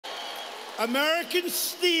American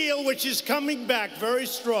steel, which is coming back very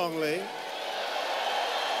strongly,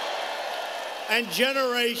 and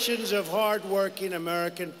generations of hard-working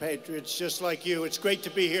American patriots just like you. It's great to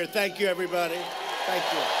be here. Thank you, everybody. Thank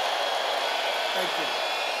you. Thank you.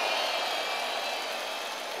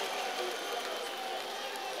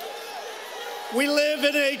 We live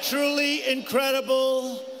in a truly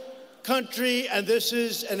incredible country, and this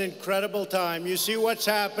is an incredible time. You see what's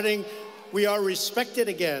happening. We are respected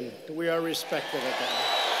again. We are respected again.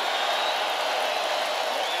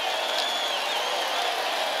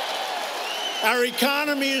 Our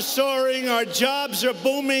economy is soaring. Our jobs are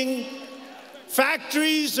booming.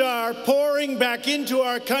 Factories are pouring back into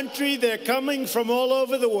our country. They're coming from all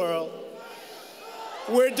over the world.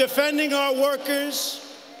 We're defending our workers.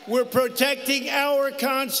 We're protecting our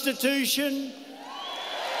Constitution.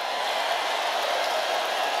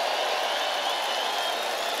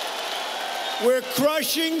 We're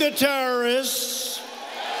crushing the terrorists.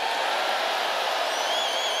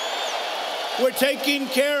 We're taking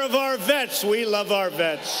care of our vets. We love our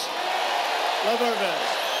vets. Love our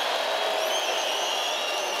vets.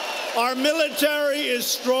 Our military is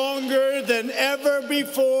stronger than ever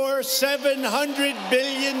before, $700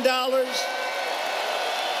 billion.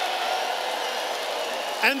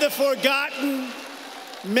 And the forgotten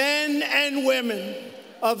men and women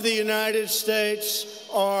of the United States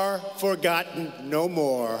are forgotten no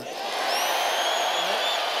more.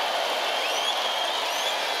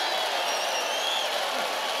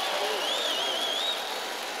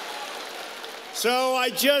 So I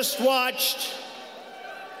just watched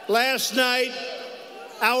last night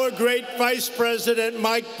our great Vice President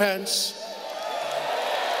Mike Pence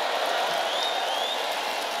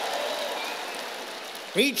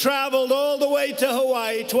he traveled all the way to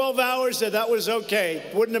Hawaii, 12 hours, that was okay.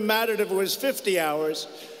 Wouldn't have mattered if it was 50 hours,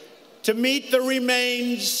 to meet the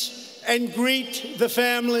remains and greet the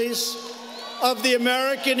families of the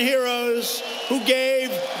American heroes who gave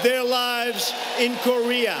their lives in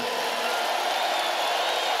Korea.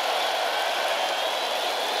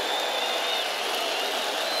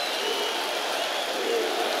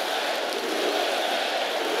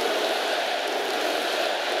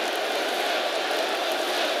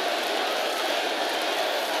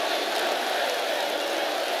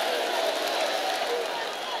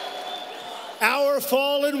 Our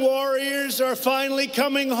fallen warriors are finally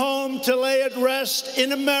coming home to lay at rest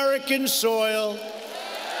in American soil.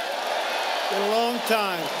 It's been a long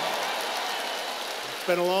time. It's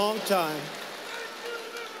been a long time.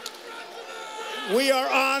 We are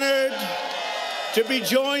honored to be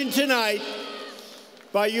joined tonight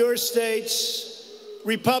by your state's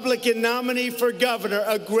Republican nominee for governor,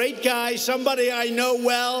 a great guy, somebody I know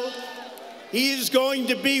well. He's going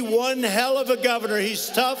to be one hell of a governor. He's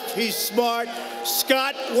tough, he's smart.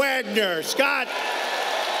 Scott Wagner. Scott.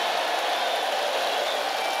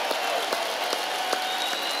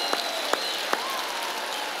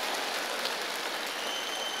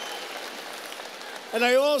 And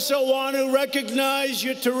I also want to recognize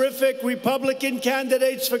your terrific Republican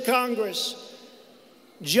candidates for Congress.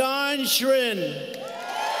 John Schrin,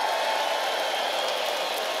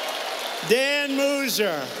 Dan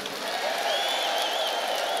Mooser,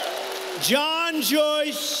 John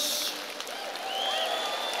Joyce,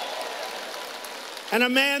 and a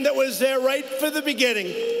man that was there right for the beginning.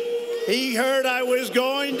 He heard I was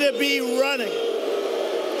going to be running.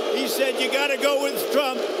 He said, you got to go with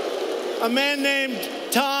Trump. A man named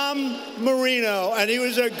Tom Marino, and he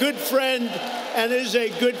was a good friend and is a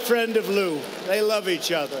good friend of Lou. They love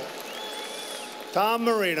each other. Tom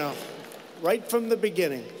Marino, right from the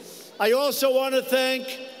beginning. I also want to thank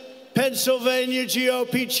Pennsylvania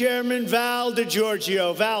GOP Chairman Val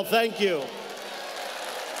DeGiorgio. Val, thank you.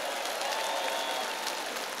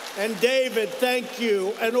 And David, thank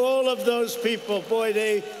you. And all of those people. Boy,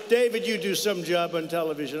 David, you do some job on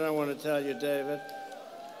television, I want to tell you, David.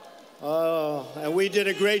 Oh, and we did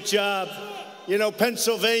a great job. You know,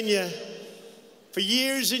 Pennsylvania, for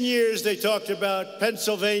years and years, they talked about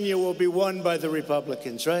Pennsylvania will be won by the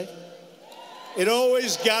Republicans, right? It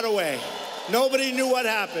always got away. Nobody knew what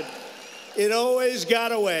happened. It always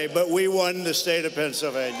got away, but we won the state of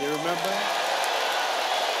Pennsylvania. Remember?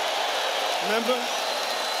 Remember?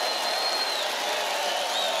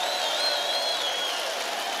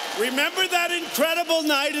 Remember that incredible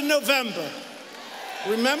night in November.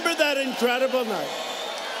 Remember that incredible night.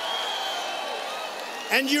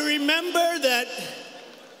 And you remember that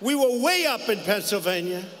we were way up in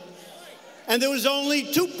Pennsylvania, and there was only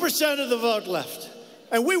 2% of the vote left.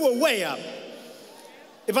 And we were way up.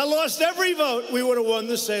 If I lost every vote, we would have won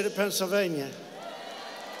the state of Pennsylvania.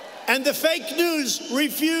 And the fake news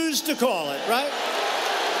refused to call it, right?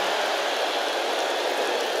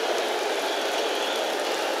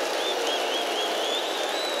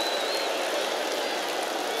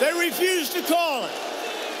 They refused to call it.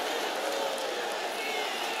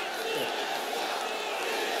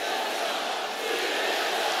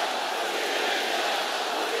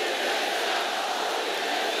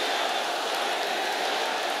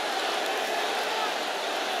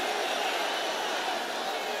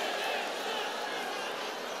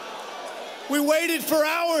 We waited for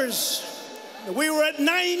hours. We were at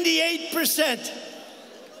 98%.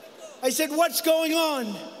 I said, what's going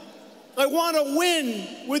on? I want to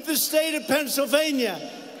win with the state of Pennsylvania.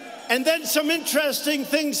 And then some interesting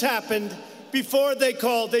things happened before they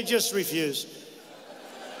called. They just refused.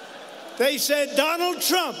 They said, Donald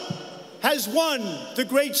Trump has won the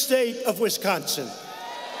great state of Wisconsin.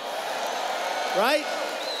 Right?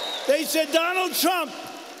 They said, Donald Trump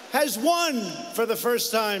has won for the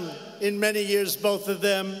first time in many years, both of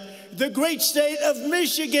them, the great state of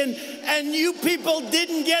Michigan, and you people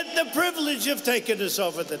didn't get the privilege of taking us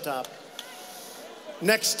over the top.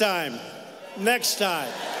 Next time. Next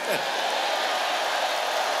time.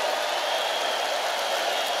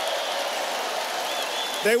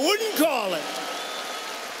 They wouldn't call it.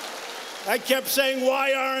 I kept saying,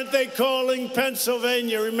 why aren't they calling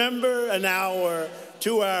Pennsylvania? Remember? An hour,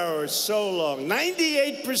 2 hours, so long.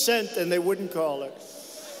 98%, and they wouldn't call it.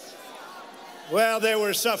 Well, they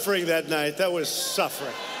were suffering that night. That was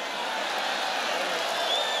suffering.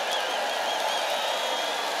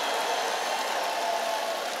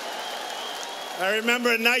 I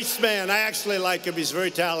remember a nice man. I actually like him. He's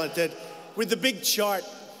very talented. With the big chart.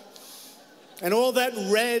 And all that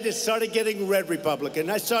red, it started getting red Republican.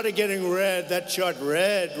 I started getting red, that chart,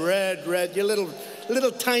 red, red, red. Your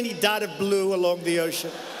little tiny dot of blue along the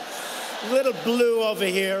ocean. Little blue over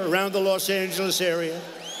here around the Los Angeles area.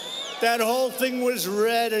 That whole thing was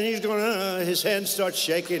red, and he's going, his hand starts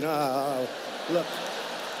shaking. Look.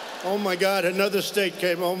 Oh, my God, another state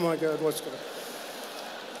came. Oh, my God, what's going on?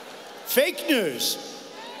 Fake news.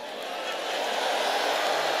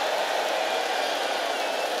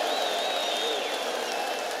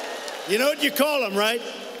 You know what you call them, right?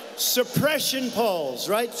 Suppression polls,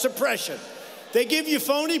 right? Suppression. They give you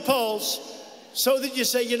phony polls so that you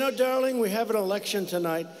say, you know, darling, we have an election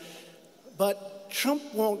tonight, but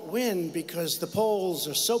Trump won't win because the polls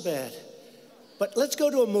are so bad. But let's go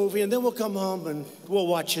to a movie, and then we'll come home and we'll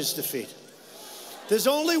watch his defeat. There's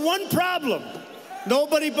only one problem.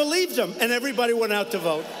 Nobody believed him, and everybody went out to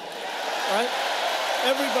vote. Right?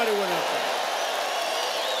 Everybody went out to vote.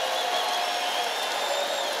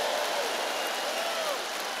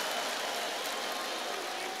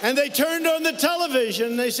 And they turned on the television,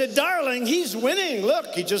 and they said, darling, he's winning. Look,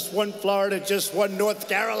 he just won Florida, just won North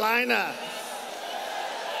Carolina.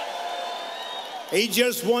 He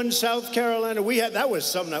just won South Carolina. That was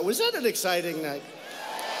some night. Was that an exciting night?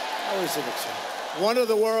 That was an exciting. One of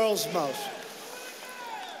the world's most.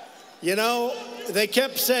 You know, they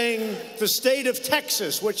kept saying the state of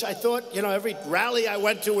Texas, which I thought, you know, every rally I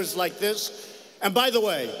went to was like this. And by the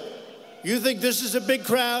way, you think this is a big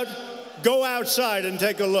crowd? Go outside and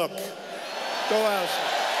take a look. Go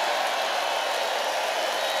outside.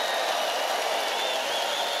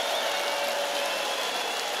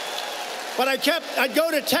 But I'd go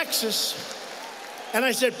to Texas, and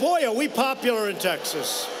I said, boy, are we popular in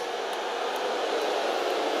Texas.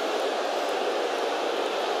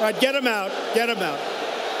 All right, get him out, get him out.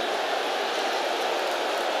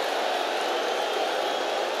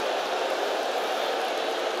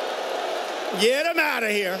 Get him out of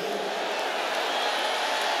here.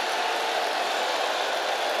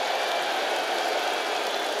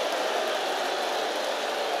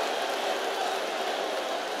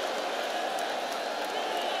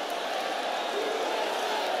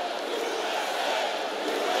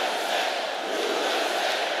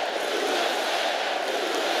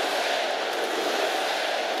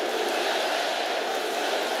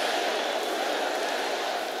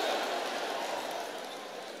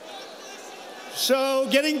 So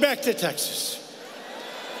getting back to Texas.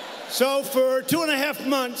 So for 2.5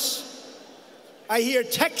 months, I hear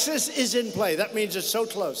Texas is in play. That means it's so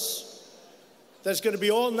close. That's going to be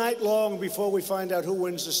all night long before we find out who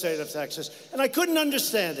wins the state of Texas. And I couldn't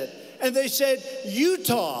understand it. And they said,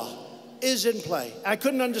 Utah is in play. I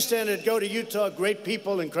couldn't understand it. Go to Utah, great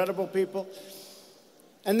people, incredible people.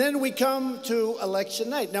 And then we come to election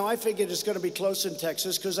night. Now, I figured it's going to be close in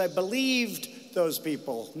Texas because I believed those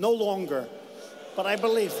people. No longer. But I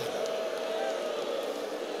believe them.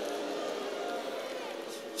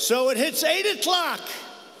 So it hits 8 o'clock.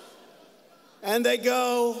 and they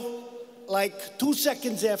go like 2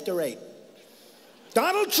 seconds after 8.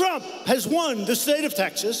 Donald Trump has won the state of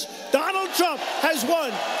Texas. Donald Trump has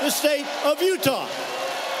won the state of Utah.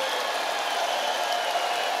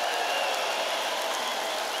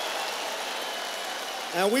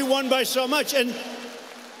 And we won by so much. And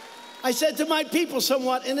I said to my people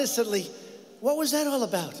somewhat innocently, what was that all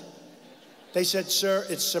about? They said, sir,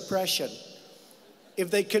 it's suppression.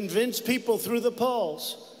 If they convince people through the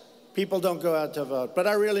polls, people don't go out to vote. But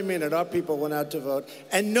I really mean it. Our people went out to vote.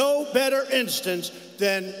 And no better instance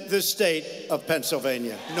than the state of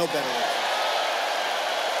Pennsylvania. No better instance.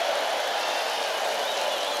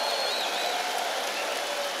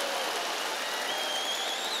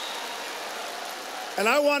 And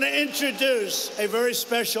I want to introduce a very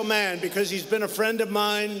special man because he's been a friend of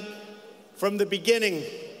mine from the beginning.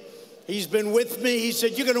 He's been with me. He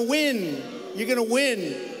said, you're going to win. You're going to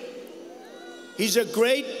win. He's a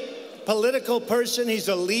great political person. He's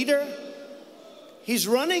a leader. He's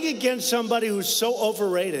running against somebody who's so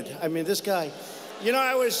overrated. I mean, this guy. You know,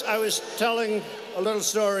 I was telling a little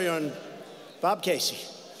story on Bob Casey.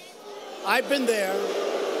 I've been there.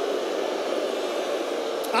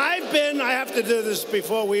 I have to do this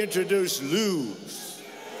before we introduce Lou.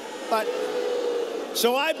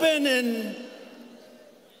 So I've been in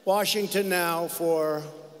Washington now for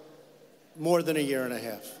more than a year and a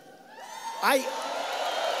half. I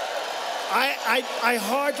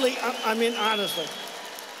mean, honestly,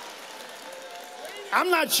 I'm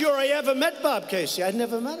not sure I ever met Bob Casey. I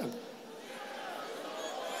never met him.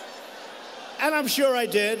 And I'm sure I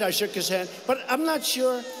did. I shook his hand. But I'm not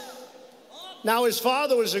sure. Now, his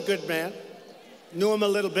father was a good man. Knew him a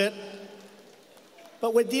little bit.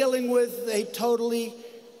 But we're dealing with a totally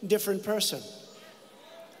different person.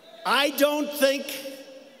 I don't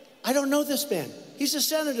know this man. He's a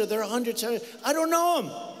senator. There are 100 senators. I don't know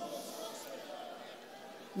him.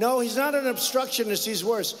 No, he's not an obstructionist. He's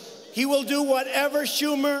worse. He will do whatever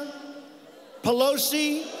Schumer,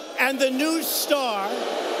 Pelosi, and the new star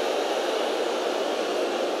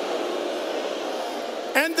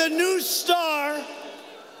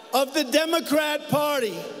of the Democrat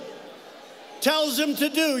Party tells him to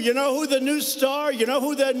do. You know who the new star, you know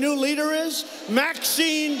who their new leader is?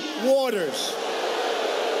 Maxine Waters.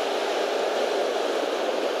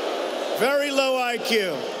 Very low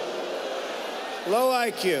IQ. Low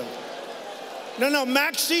IQ. No,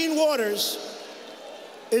 Maxine Waters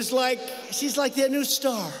is she's like their new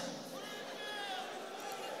star.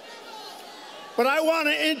 But I want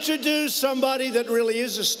to introduce somebody that really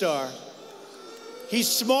is a star. He's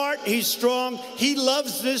smart, he's strong, he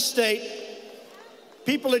loves this state.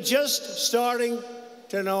 People are just starting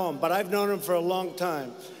to know him, but I've known him for a long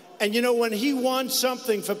time. And you know, when he wants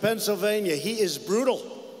something for Pennsylvania, he is brutal.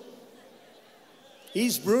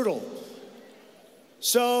 He's brutal.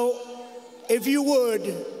 So, if you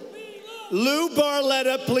would, Lou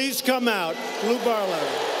Barletta, please come out. Lou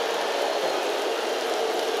Barletta.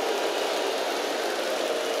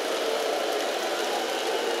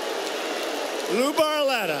 Lou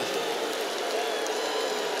Barletta.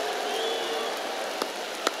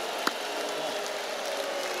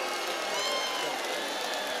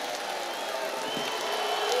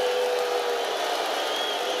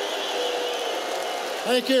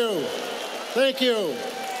 Thank you. Thank you.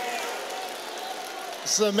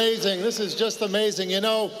 This is amazing. This is just amazing. You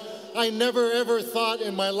know, I never ever thought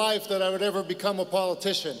in my life that I would ever become a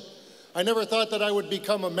politician. I never thought that I would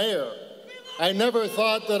become a mayor. I never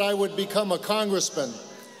thought that I would become a congressman.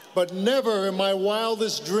 But never in my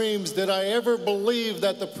wildest dreams did I ever believe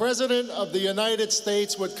that the President of the United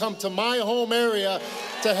States would come to my home area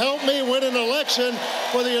to help me win an election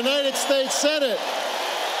for the United States Senate.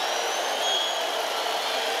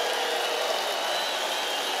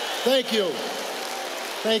 Thank you.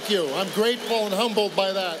 Thank you. I'm grateful and humbled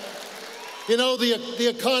by that. You know, the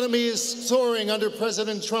economy is soaring under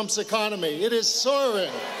President Trump's economy. It is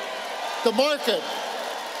soaring. The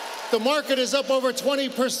market is up over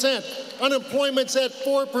 20%. Unemployment's at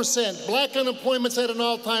 4%. Black unemployment's at an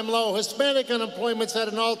all-time low. Hispanic unemployment's at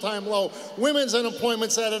an all-time low. Women's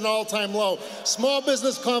unemployment's at an all-time low. Small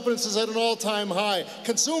business confidence is at an all-time high.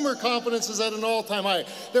 Consumer confidence is at an all-time high.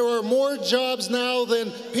 There are more jobs now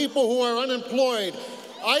than people who are unemployed.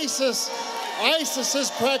 ISIS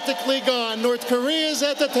is practically gone. North Korea is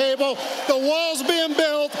at the table. The wall's being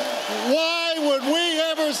built. Why would we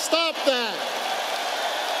ever stop that?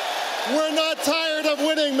 We're not tired of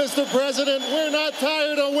winning, Mr. President. We're not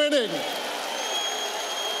tired of winning.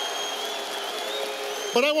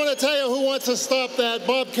 But I want to tell you who wants to stop that.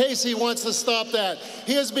 Bob Casey wants to stop that.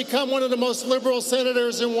 He has become one of the most liberal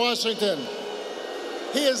senators in Washington.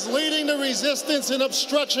 He is leading the resistance and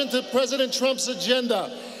obstruction to President Trump's agenda.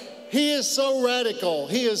 He is so radical.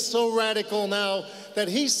 He is so radical now that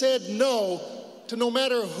he said no to no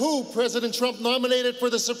matter who President Trump nominated for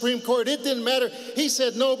the Supreme Court. It didn't matter. He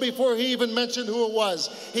said no before he even mentioned who it was.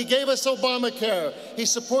 He gave us Obamacare. He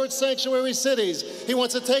supports sanctuary cities. He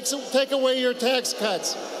wants to take away your tax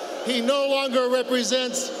cuts. He no longer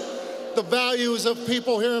represents the values of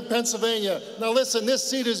people here in Pennsylvania. Now listen, this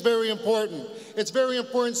seat is very important. It's very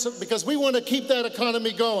important because we want to keep that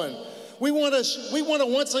economy going. We want to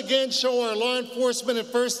once again show our law enforcement and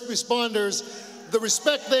first responders the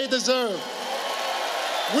respect they deserve.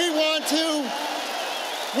 We want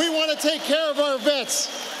to take care of our vets.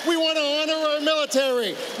 We want to honor our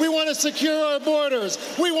military. We want to secure our borders.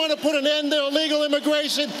 We want to put an end to illegal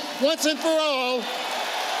immigration once and for all.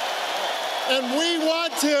 And we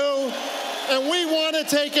want to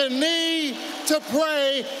take a knee to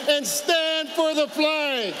pray and stand for the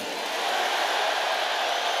flag.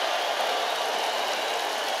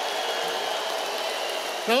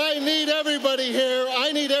 Now I need everybody here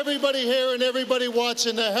and everybody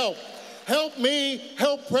watching to help. Help me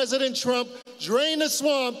help President Trump drain the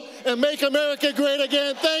swamp and make America great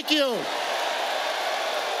again. Thank you.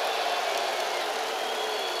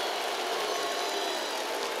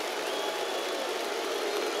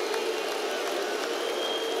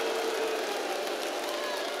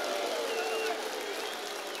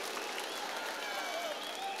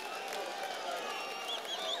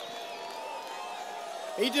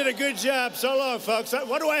 He did a good job. So long, folks.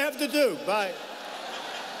 What do I have to do? Bye.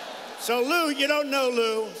 So Lou, you don't know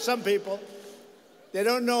Lou. Some people, they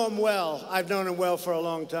don't know him well. I've known him well for a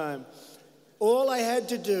long time. All I had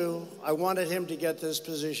to do, I wanted him to get this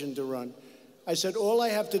position to run. I said, all I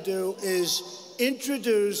have to do is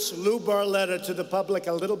introduce Lou Barletta to the public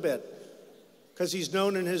a little bit, because he's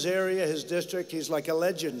known in his area, his district. He's like a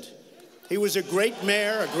legend. He was a great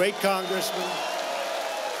mayor, a great congressman.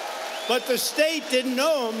 But the state didn't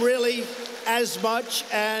know him really as much,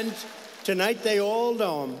 and tonight they all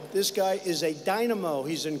know him. This guy is a dynamo.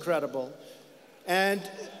 He's incredible. And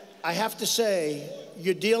I have to say,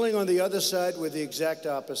 you're dealing on the other side with the exact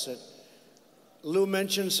opposite. Lou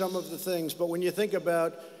mentioned some of the things, but when you think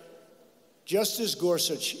about Justice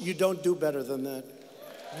Gorsuch, you don't do better than that.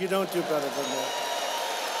 You don't do better than that.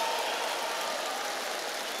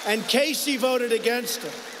 And Casey voted against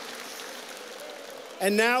him.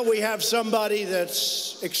 And now we have somebody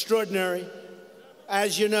that's extraordinary.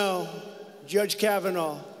 As you know, Judge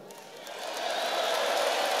Kavanaugh.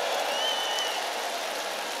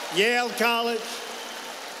 Yale College,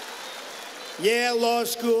 Yale Law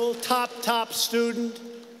School, top student,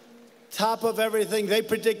 top of everything. They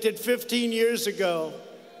predicted 15 years ago,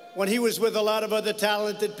 when he was with a lot of other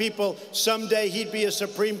talented people, someday he'd be a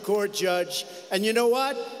Supreme Court judge. And you know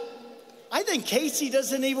what? I think Casey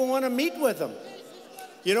doesn't even want to meet with him.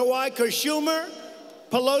 You know why? Because Schumer,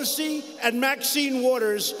 Pelosi, and Maxine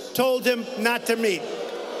Waters told him not to meet.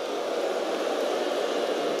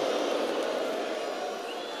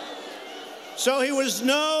 So he was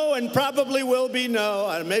no, and probably will be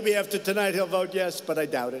no. Maybe after tonight he'll vote yes, but I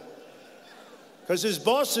doubt it. Because his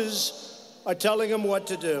bosses are telling him what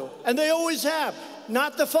to do. And they always have.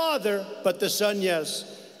 Not the father, but the son, yes.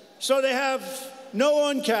 So they have no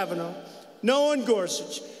on Kavanaugh, no on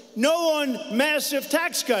Gorsuch, no on massive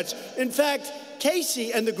tax cuts. In fact,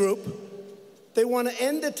 Casey and the group, they want to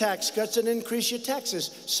end the tax cuts and increase your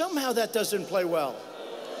taxes. Somehow that doesn't play well.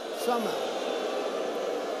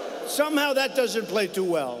 Somehow that doesn't play too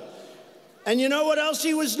well. And you know what else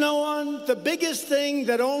he was no on? The biggest thing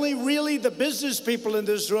that only really the business people in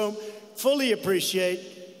this room fully appreciate,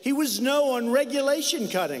 he was no on regulation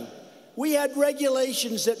cutting. We had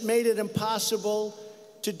regulations that made it impossible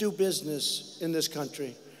to do business in this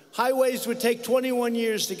country. Highways would take 21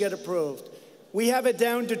 years to get approved. We have it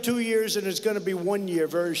down to 2 years, and it's going to be 1 year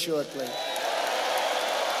very shortly.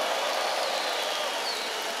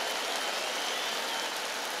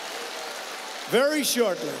 Very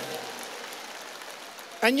shortly.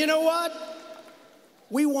 And you know what?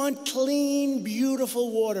 We want clean,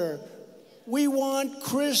 beautiful water. We want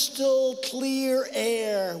crystal clear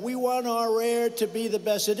air. We want our air to be the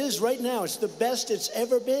best. It is right now. It's the best it's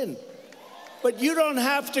ever been. But you don't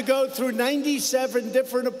have to go through 97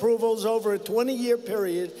 different approvals over a 20-year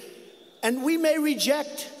period. And we may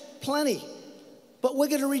reject plenty, but we're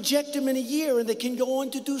going to reject them in a year, and they can go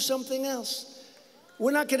on to do something else.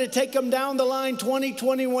 We're not going to take them down the line 20,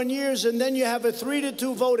 21 years, and then you have a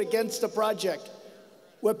 3-2 vote against the project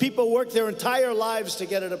where people work their entire lives to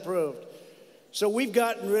get it approved. So we've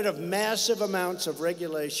gotten rid of massive amounts of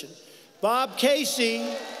regulation. Bob Casey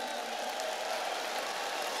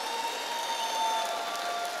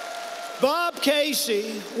Bob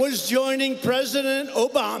Casey was joining President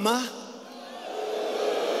Obama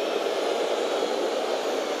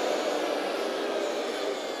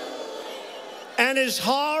and his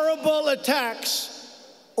horrible attacks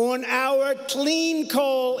on our clean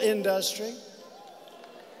coal industry.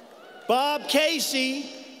 Bob Casey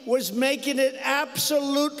was making it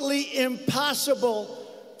absolutely impossible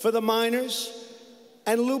for the miners.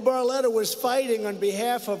 And Lou Barletta was fighting on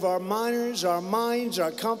behalf of our miners, our mines, our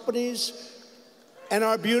companies, and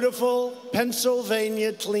our beautiful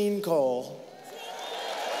Pennsylvania clean coal.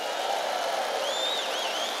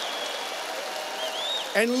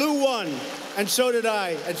 And Lou won, and so did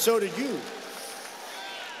I, and so did you.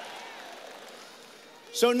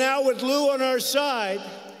 So now with Lou on our side,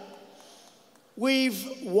 we've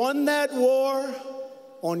won that war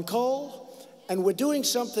on coal, and we're doing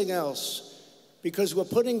something else. Because we're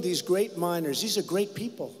putting these great miners, these are great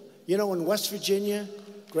people. You know, in West Virginia,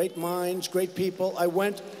 great mines, great people.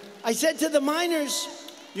 I said to the miners,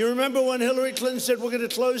 you remember when Hillary Clinton said, we're going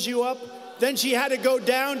to close you up? Then she had to go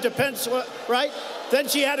down to Pennsylvania, right? Then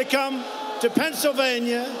she had to come to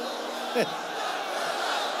Pennsylvania.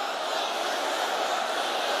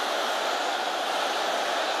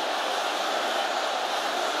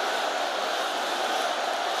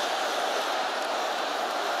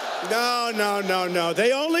 No.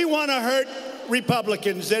 They only want to hurt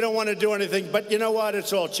Republicans. They don't want to do anything. But you know what?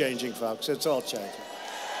 It's all changing, folks. It's all changing.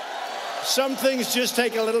 Some things just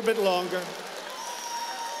take a little bit longer.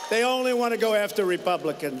 They only want to go after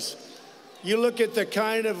Republicans. You look at the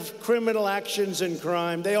kind of criminal actions and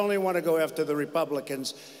crime, they only want to go after the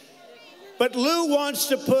Republicans. But Lou wants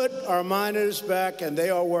to put our miners back, and they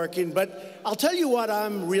are working. But I'll tell you what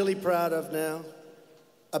I'm really proud of now.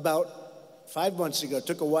 About 5 months ago, it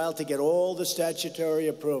took a while to get all the statutory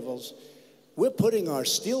approvals. We're putting our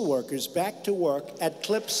steel workers back to work at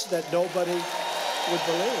clips that nobody would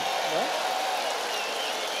believe, right?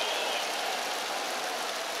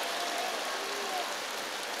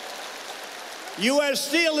 U.S.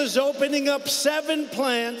 Steel is opening up 7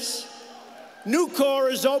 plants.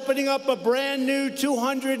 Nucor is opening up a brand new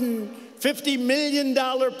 $250 million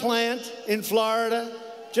plant in Florida.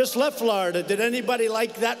 Just left Florida. Did anybody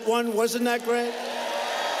like that one? Wasn't that great?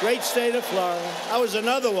 Great state of Florida. That was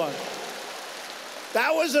another one.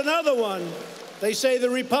 That was another one. They say the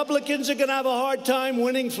Republicans are going to have a hard time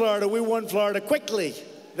winning Florida. We won Florida quickly.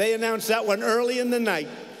 They announced that one early in the night.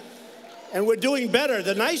 And we're doing better.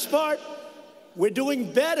 The nice part, we're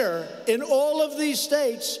doing better in all of these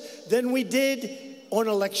states than we did on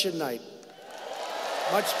election night.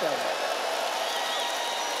 Much better.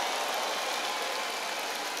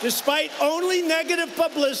 Despite only negative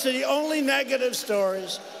publicity, only negative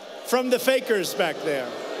stories from the fakers back there.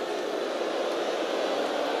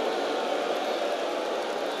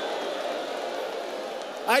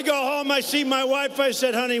 I go home, I see my wife, I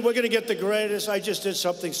said, honey, we're going to get the greatest. I just did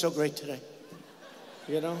something so great today.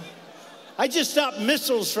 You know? I just stopped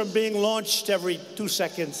missiles from being launched every 2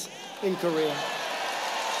 seconds in Korea.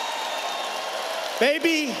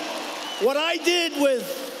 Baby, what I did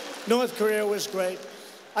with North Korea was great.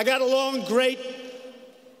 I got along great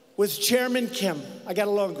with Chairman Kim. I got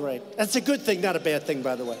along great. That's a good thing, not a bad thing,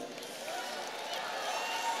 by the way.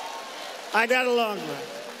 I got along great.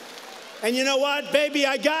 And you know what, baby,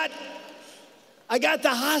 I got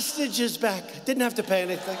the hostages back. Didn't have to pay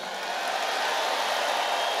anything.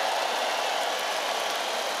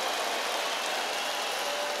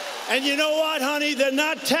 And you know what, honey? They're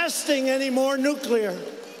not testing anymore nuclear.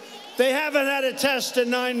 They haven't had a test in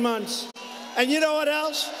 9 months. And you know what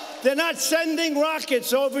else? They're not sending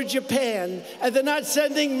rockets over Japan, and they're not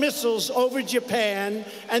sending missiles over Japan,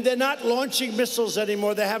 and they're not launching missiles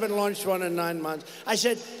anymore. They haven't launched one in 9 months. I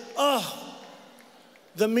said, oh,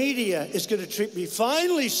 the media is going to treat me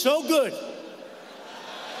finally so good.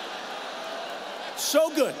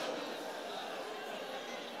 So good.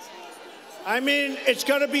 I mean, it's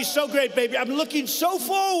going to be so great, baby. I'm looking so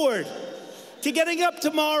forward to getting up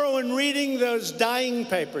tomorrow and reading those dying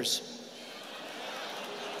papers.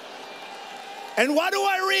 And what do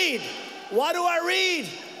I read? What do I read?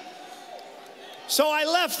 So I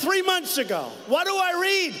left 3 months ago. What do I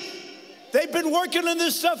read? They've been working on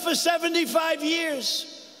this stuff for 75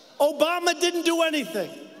 years. Obama didn't do anything.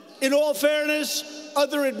 In all fairness,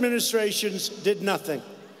 other administrations did nothing.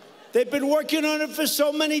 They've been working on it for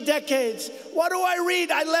so many decades. What do I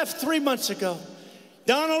read? I left 3 months ago.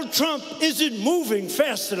 Donald Trump isn't moving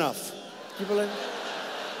fast enough. You believe it?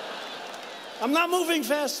 I'm not moving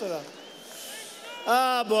fast enough.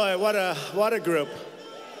 Oh, boy, what a group.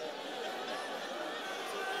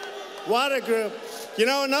 What a group. You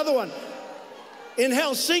know, another one. in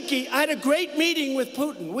Helsinki, I had a great meeting with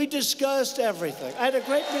Putin. We discussed everything. I had a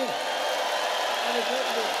great meeting.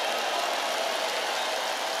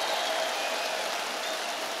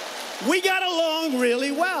 We got along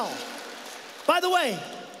really well. By the way,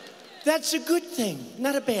 that's a good thing,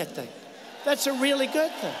 not a bad thing. That's a really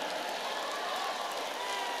good thing.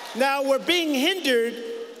 Now, we're being hindered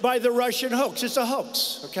by the Russian hoax. It's a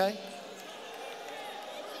hoax, okay?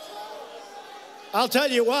 I'll tell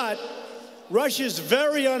you what, Russia's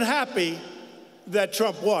very unhappy that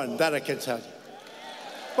Trump won, that I can tell you.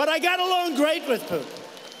 But I got along great with Putin.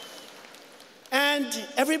 And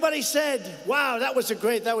everybody said, wow, that was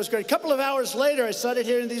great. A couple of hours later, I started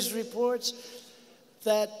hearing these reports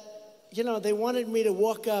that, you know, they wanted me to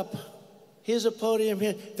walk up. Here's a podium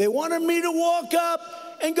here. They wanted me to walk up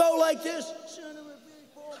and go like this.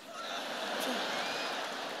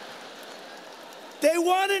 They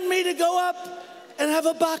wanted me to go up and have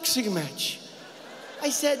a boxing match. I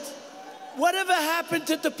said, whatever happened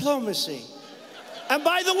to diplomacy? And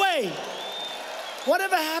by the way,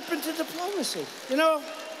 whatever happened to diplomacy? You know,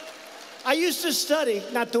 I used to study,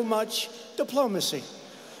 not too much, diplomacy.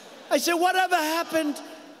 I said, whatever happened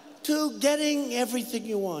to getting everything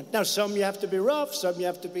you want? Now, some you have to be rough, some you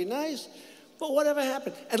have to be nice, but whatever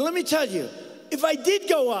happened? And let me tell you, if I did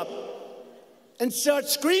go up and start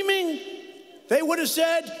screaming, they would have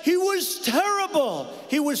said, he was terrible.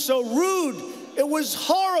 He was so rude. It was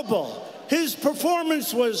horrible. His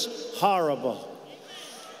performance was horrible.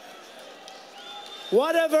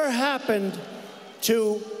 Whatever happened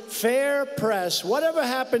to fair press? Whatever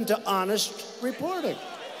happened to honest reporting?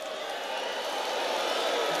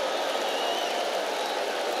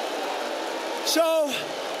 So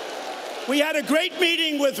we had a great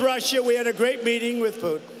meeting with Russia. We had a great meeting with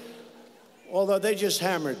Putin. Although they just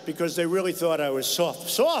hammered because they really thought I was soft.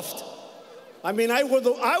 Soft. I mean, I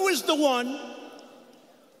was the one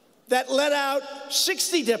that let out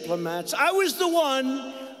 60 diplomats. I was the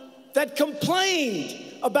one that complained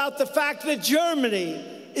about the fact that Germany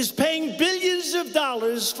is paying billions of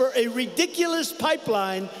dollars for a ridiculous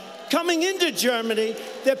pipeline coming into Germany.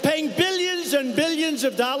 They're paying billions and billions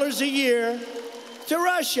of dollars a year to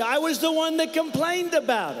Russia. I was the one that complained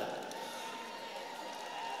about it.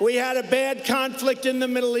 We had a bad conflict in the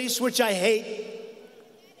Middle East, which I hate.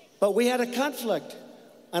 But we had a conflict,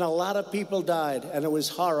 and a lot of people died, and it was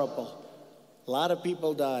horrible. A lot of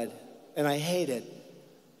people died, and I hate it.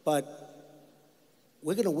 But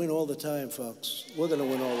we're going to win all the time, folks. We're going to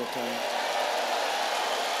win all the time.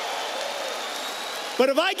 But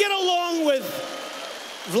if I get along with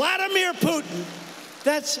Vladimir Putin,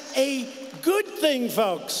 that's a good thing,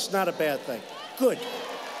 folks, not a bad thing. Good.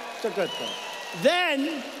 It's a good thing.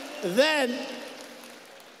 Then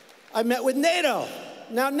I met with NATO.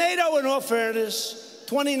 Now, NATO, in all fairness,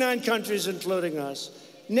 29 countries, including us,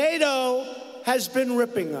 NATO has been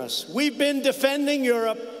ripping us. We've been defending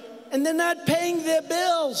Europe, and they're not paying their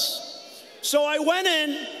bills. So I went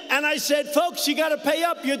in and I said, folks, you got to pay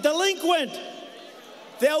up. You're delinquent.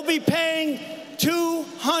 They'll be paying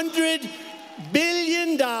 $200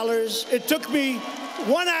 billion. It took me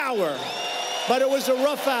 1 hour, but it was a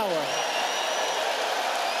rough hour.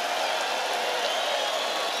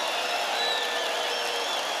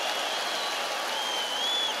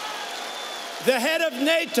 The head of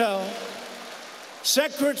NATO,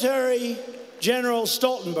 Secretary General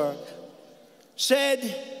Stoltenberg,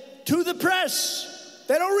 said to the press,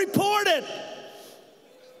 they don't report it.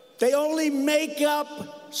 They only make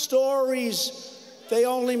up stories. They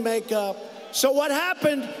only make up. So what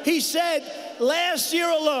happened, he said, last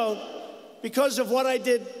year alone, because of what I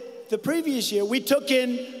did the previous year, we took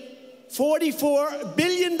in $44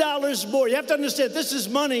 billion more. You have to understand, this is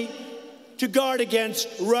money to guard against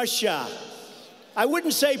Russia. I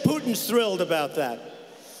wouldn't say Putin's thrilled about that.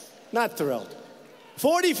 Not thrilled.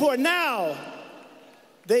 44. Now,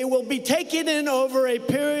 they will be taking in over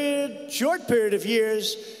a short period of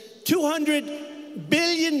years, $200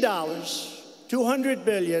 billion. $200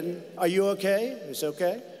 billion. Are you okay? Is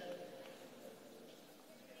okay?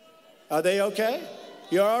 Are they okay?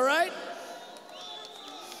 You're all right?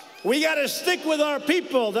 We got to stick with our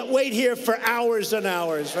people that wait here for hours and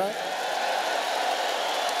hours, right?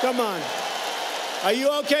 Come on. Are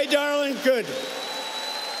you okay, darling? Good.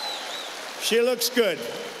 She looks good.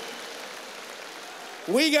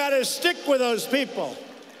 We got to stick with those people.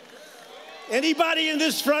 Anybody in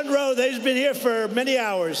this front row that's been here for many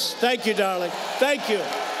hours, thank you, darling. Thank you.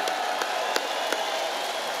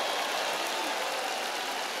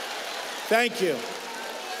 Thank you.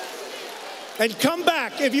 And come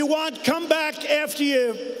back. If you want, come back after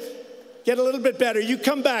you get a little bit better. You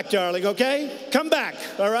come back, darling, okay? Come back,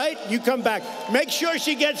 all right? You come back. Make sure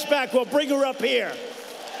she gets back. We'll bring her up here.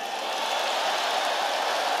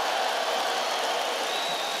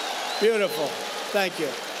 Beautiful. Thank you.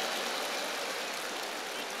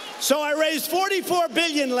 So I raised $44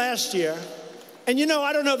 billion last year. And you know,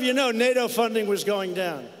 I don't know if you know, NATO funding was going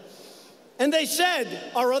down. And they said,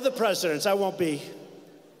 our other presidents, I won't be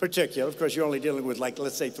particular. Of course, you're only dealing with, like,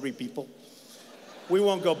 let's say 3 people. We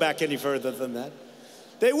won't go back any further than that.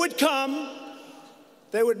 They would come,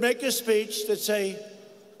 they would make a speech that'd say,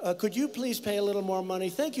 could you please pay a little more money?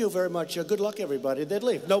 Thank you very much. Good luck, everybody. They'd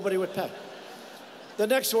leave. Nobody would pay. The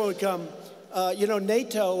next one would come, you know,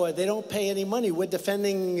 NATO, they don't pay any money. We're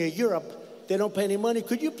defending Europe. They don't pay any money.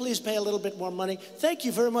 Could you please pay a little bit more money? Thank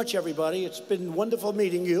you very much, everybody. It's been wonderful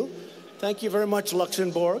meeting you. Thank you very much,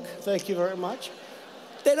 Luxembourg. Thank you very much.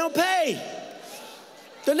 They don't pay.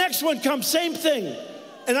 The next one comes, same thing.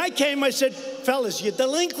 And I came, I said, fellas, you're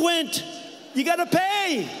delinquent. You gotta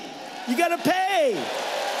pay. You gotta pay.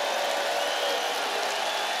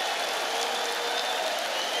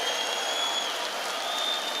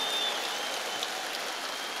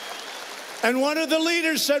 And one of the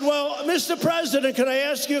leaders said, well, Mr. President, can I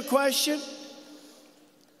ask you a question?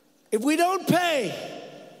 If we don't pay,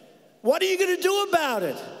 what are you gonna do about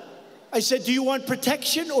it? I said, do you want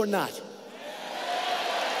protection or not?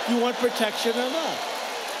 You want protection or not?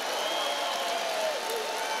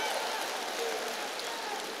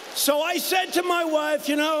 So I said to my wife,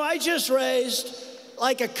 you know, I just raised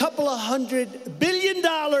like a couple of $100 billion,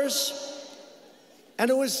 and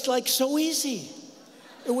it was like so easy.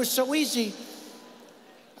 It was so easy.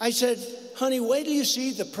 I said, honey, wait till you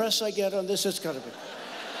see the press I get on this. It's gonna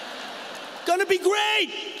be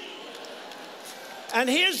great. And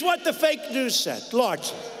here's what the fake news said,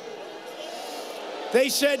 largely. They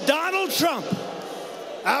said Donald Trump,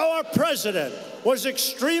 our president, was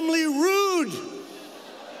extremely rude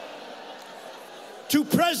to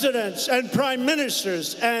presidents and prime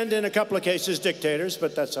ministers, and in a couple of cases, dictators,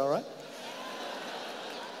 but that's all right.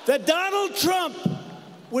 That Donald Trump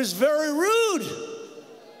was very rude.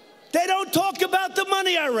 They don't talk about the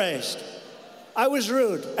money I raised. I was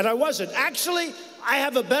rude, and I wasn't. Actually, I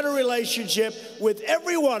have a better relationship with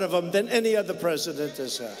every one of them than any other president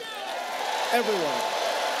has had. Everyone.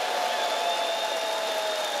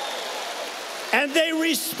 And they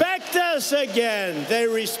respect us again. They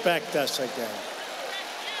respect us again.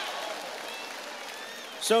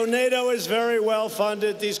 So NATO is very well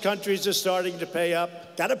funded. These countries are starting to pay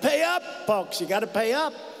up. Got to pay up, folks. You got to pay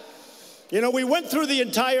up. You know, we went through the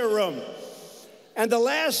entire room. And the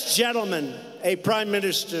last gentleman, a prime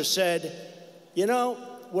minister, said, you know,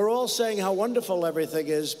 we're all saying how wonderful everything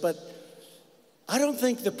is, but I don't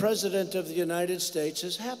think the President of the United States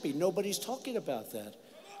is happy. Nobody's talking about that.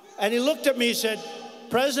 And he looked at me and said,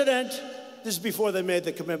 President, this is before they made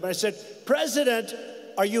the commitment. I said, President,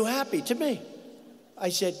 are you happy? To me. I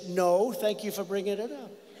said, no, thank you for bringing it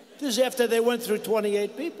up. This is after they went through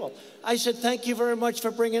 28 people. I said, thank you very much for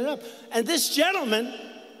bringing it up. And this gentleman,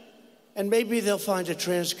 and maybe they'll find a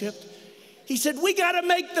transcript, he said, we got to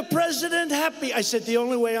make the president happy. I said, the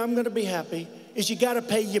only way I'm going to be happy is you got to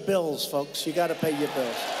pay your bills, folks. You got to pay your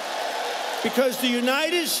bills. Because the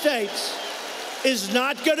United States is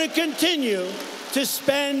not going to continue to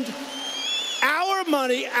spend our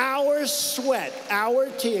money, our sweat, our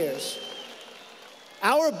tears,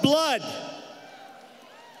 our blood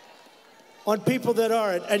on people that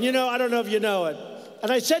aren't. And you know, I don't know if you know it.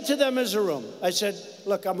 And I said to them as a room, I said,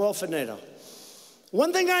 look, I'm all for NATO.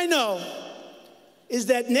 One thing I know is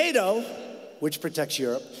that NATO, which protects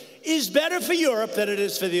Europe, is better for Europe than it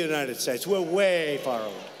is for the United States. We're way far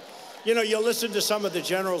away. You know, you'll listen to some of the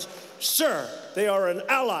generals, sir, they are an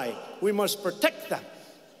ally. We must protect them.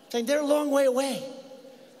 Saying they're a long way away.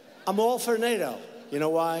 I'm all for NATO. You know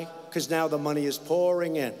why? Because now the money is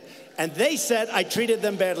pouring in. And they said I treated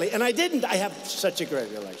them badly. And I didn't. I have such a great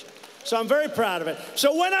relationship. So I'm very proud of it.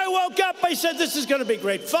 So when I woke up, I said, this is going to be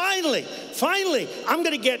great. Finally, I'm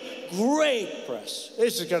going to get great press.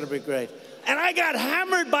 This is going to be great. And I got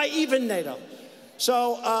hammered by even NATO.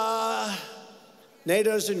 So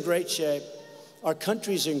NATO's in great shape. Our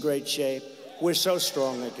country's in great shape. We're so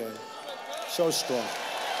strong again. So strong.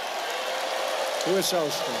 We're so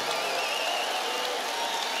strong.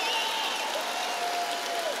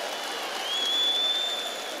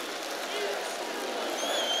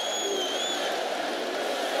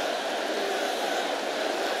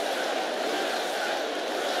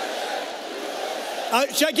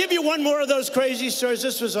 Should I give you one more of those crazy stories?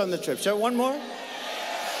 This was on the trip. So one more?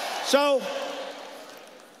 So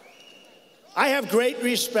I have great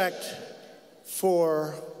respect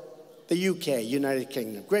for the UK, United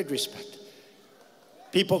Kingdom, great respect.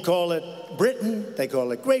 People call it Britain, they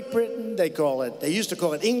call it Great Britain, they used to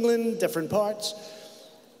call it England, different parts.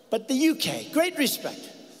 But the UK, great respect.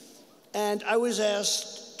 And I was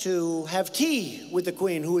asked to have tea with the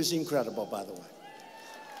Queen, who is incredible, by the way.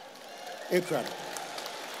 Incredible.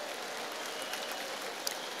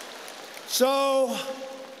 So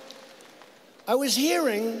I was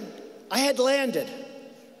hearing, I had landed,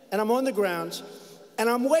 and I'm on the grounds, and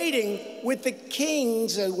I'm waiting with the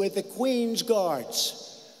King's and with the Queen's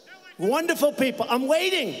guards. Wonderful people. I'm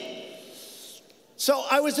waiting. So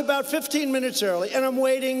I was about 15 minutes early, and I'm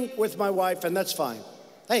waiting with my wife, and that's fine.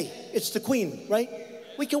 Hey, it's the Queen, right?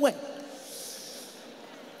 We can wait.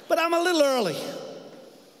 But I'm a little early.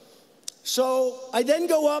 So I then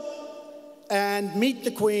go up and meet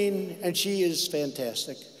the Queen, and she is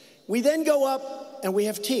fantastic. We then go up and we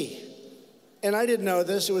have tea. And I didn't know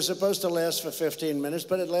this. It was supposed to last for 15 minutes,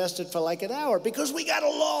 but it lasted for like an hour because we got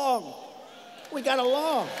along. We got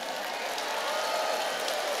along.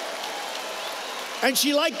 And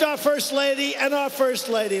she liked our First Lady, and our First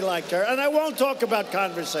Lady liked her. And I won't talk about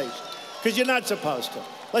conversation because you're not supposed to,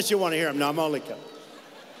 unless you want to hear them. No, I'm only kidding.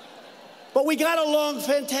 But we got along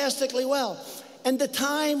fantastically well. And the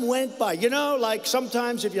time went by. You know, like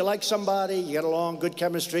sometimes if you like somebody, you get along, good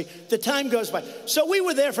chemistry, the time goes by. So we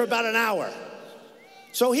were there for about an hour.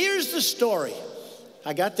 So here's the story.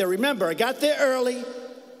 I got there, remember, I got there early,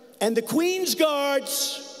 and the Queen's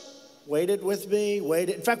guards waited with me,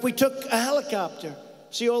 waited. In fact, we took a helicopter.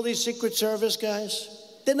 See all these Secret Service guys?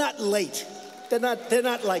 They're not late. They're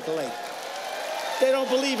not like late. They don't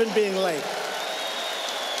believe in being late.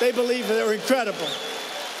 They believe they're incredible.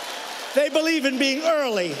 They believe in being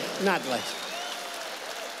early, not late.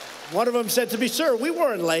 One of them said to me, sir, we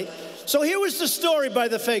weren't late. So here was the story by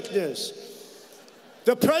the fake news.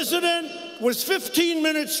 The president was 15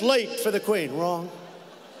 minutes late for the Queen. Wrong.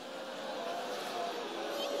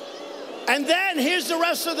 And then here's the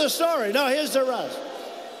rest of the story. No, here's the rest.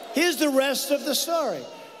 Here's the rest of the story.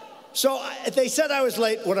 So they said I was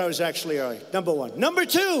late when I was actually early, number one. Number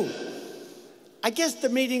two, I guess the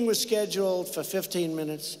meeting was scheduled for 15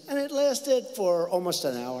 minutes, and it lasted for almost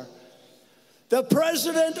an hour. The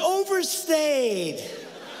president overstayed.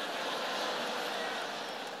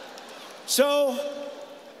 So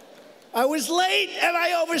I was late, and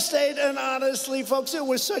I overstayed, and honestly, folks, it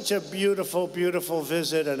was such a beautiful, beautiful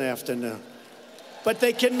visit and afternoon. But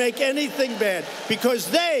they can make anything bad because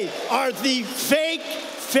they are the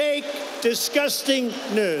fake, disgusting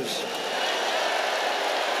news.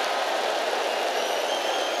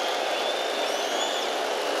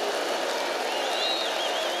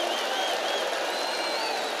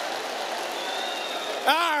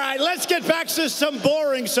 Let's get back to some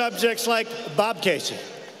boring subjects like Bob Casey.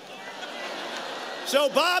 So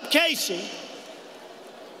Bob Casey,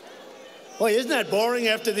 boy, isn't that boring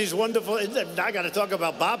after these wonderful, I got to talk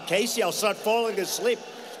about Bob Casey, I'll start falling asleep.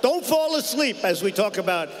 Don't fall asleep as we talk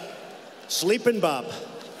about Sleeping Bob.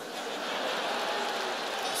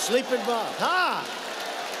 Sleeping Bob,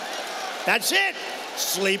 that's it,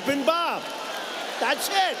 Sleeping Bob, that's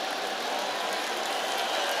it.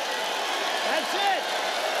 That's it.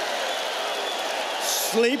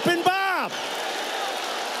 Sleeping Bob.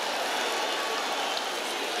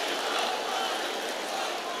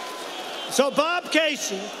 So Bob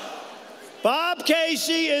Casey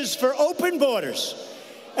is for open borders.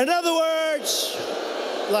 In other words,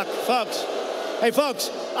 look, folks, hey, folks,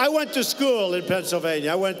 I went to school in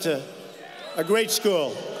Pennsylvania. I went to a great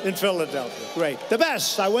school in Philadelphia. Great. The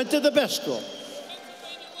best. I went to the best school.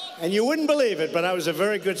 And you wouldn't believe it, but I was a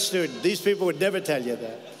very good student. These people would never tell you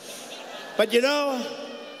that. But you know,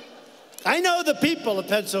 I know the people of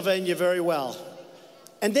Pennsylvania very well.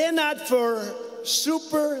 And they're not for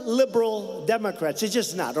super liberal Democrats. It's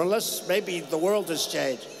just not, unless maybe the world has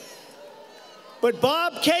changed. But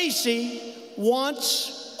Bob Casey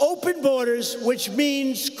wants open borders, which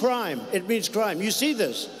means crime. It means crime. You see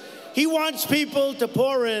this. He wants people to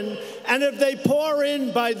pour in, and if they pour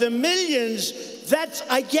in by the millions, that's,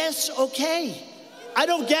 I guess, okay. I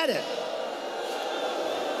don't get it.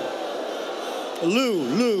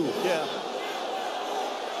 Lou, yeah.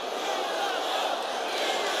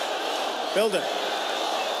 Build it.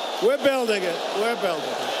 We're building it. We're building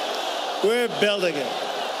it. We're building it.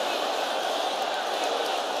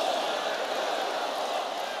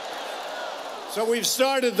 So we've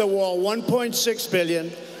started the wall, $1.6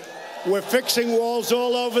 billion. We're fixing walls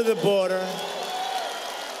all over the border.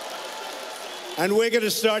 And we're going to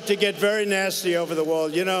start to get very nasty over the wall.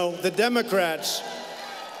 You know, the Democrats,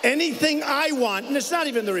 anything I want, and it's not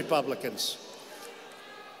even the Republicans.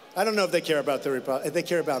 I don't know if they care about the Republicans. They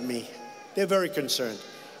care about me. They're very concerned.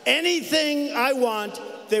 Anything I want,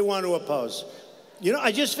 they want to oppose. You know,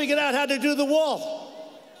 I just figured out how to do the wall.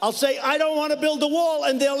 I'll say, I don't want to build the wall,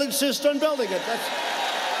 and they'll insist on building it.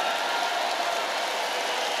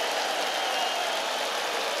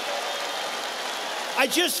 I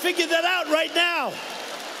just figured that out right now.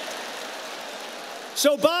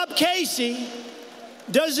 So Bob Casey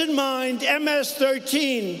doesn't mind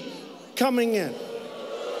MS-13 coming in.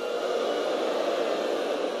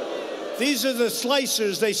 These are the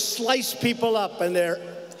slicers. They slice people up, and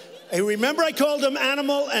hey, remember I called them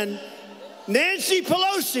animal, and Nancy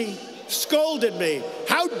Pelosi scolded me.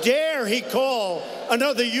 How dare he call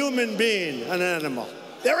another human being an animal?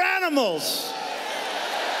 They're animals.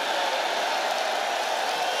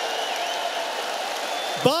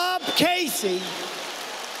 Bob Casey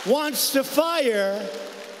wants to fire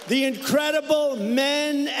the incredible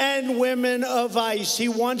men and women of ICE. He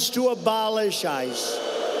wants to abolish ICE.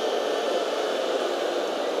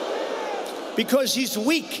 Because he's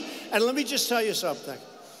weak. And let me just tell you something.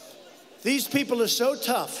 These people are so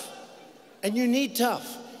tough, and you need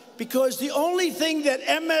tough, because the only thing that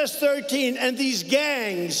MS-13 and these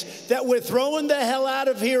gangs that we're throwing the hell out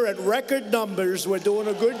of here at record numbers, we're doing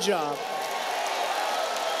a good job.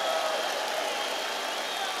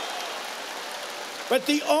 But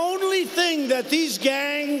the only thing that these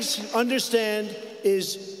gangs understand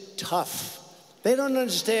is tough. They don't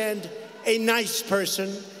understand a nice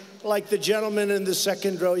person, like the gentleman in the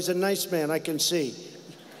second row. He's a nice man, I can see.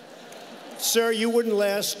 Sir, you wouldn't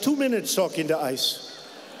last 2 minutes talking to ICE.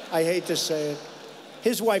 I hate to say it.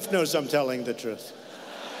 His wife knows I'm telling the truth.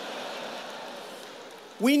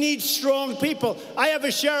 We need strong people. I have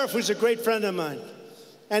a sheriff who's a great friend of mine.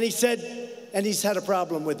 And he said, and he's had a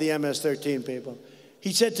problem with the MS-13 people.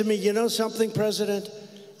 He said to me, you know something, President?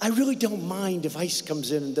 I really don't mind if ICE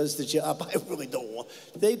comes in and does the job. I really don't want.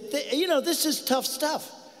 You know, this is tough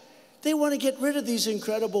stuff. They want to get rid of these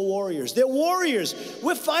incredible warriors. They're warriors.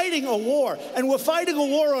 We're fighting a war, and we're fighting a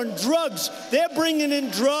war on drugs. They're bringing in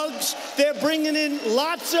drugs. They're bringing in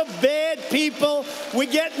lots of bad people.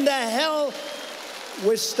 We're getting the hell.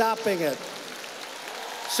 We're stopping it.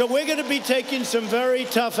 So we're going to be taking some very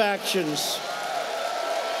tough actions.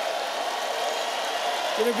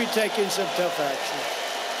 We're going to be taking some tough actions.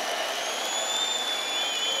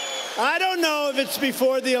 I don't know if it's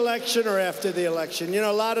before the election or after the election. You know,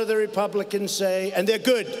 a lot of the Republicans say, and they're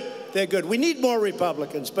good. We need more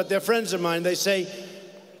Republicans, but they're friends of mine. They say,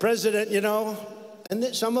 President, you know, and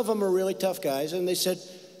some of them are really tough guys, and they said,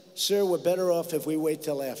 sir, we're better off if we wait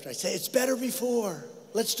till after. I say, it's better before.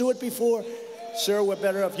 Let's do it before. Sir, we're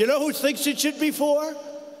better off. You know who thinks it should be before?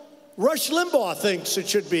 Rush Limbaugh thinks it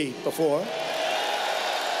should be before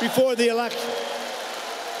the election.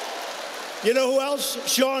 You know who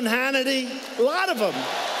else? Sean Hannity. A lot of them.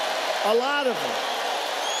 A lot of them.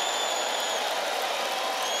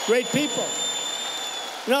 Great people.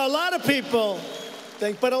 Now, a lot of people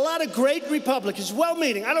think, but a lot of great Republicans,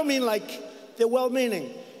 well-meaning. I don't mean like they're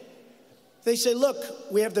well-meaning. They say, look,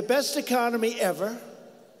 we have the best economy ever.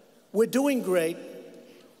 We're doing great.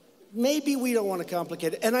 Maybe we don't want to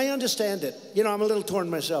complicate it. And I understand it. You know, I'm a little torn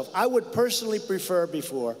myself. I would personally prefer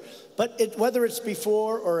before. But whether it's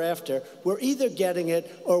before or after, we're either getting it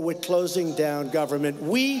or we're closing down government.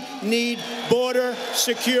 We need border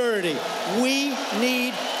security. We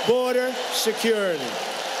need border security.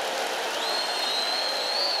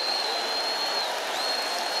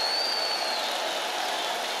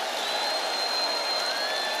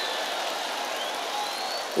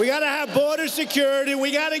 We got to have border security.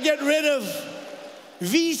 We got to get rid of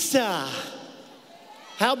visa.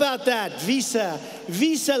 How about that?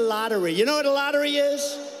 Visa lottery. You know what a lottery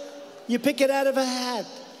is? You pick it out of a hat.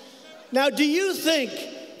 Now, do you think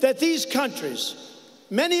that these countries,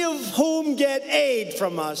 many of whom get aid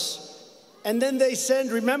from us, and then they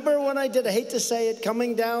send, remember when I hate to say it,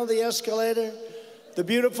 coming down the escalator? The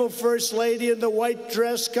beautiful First Lady in the white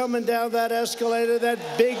dress coming down that escalator, that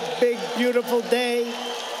big, big, beautiful day.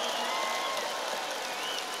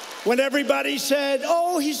 When everybody said,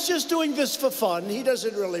 oh, he's just doing this for fun. He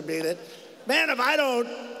doesn't really mean it. Man, if I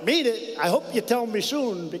don't mean it, I hope you tell me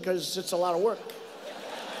soon, because it's a lot of work.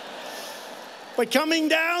 But coming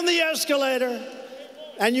down the escalator,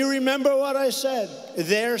 and you remember what I said,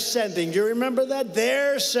 they're sending. Do you remember that?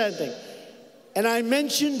 They're sending. And I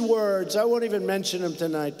mentioned words. I won't even mention them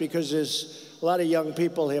tonight because there's a lot of young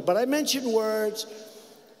people here. But I mentioned words,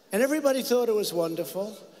 and everybody thought it was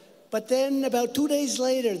wonderful. But then about 2 days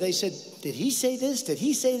later, they said, did he say this? Did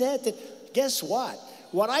he say that? Guess what?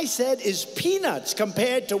 What I said is peanuts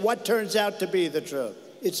compared to what turns out to be the truth.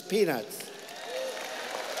 It's peanuts.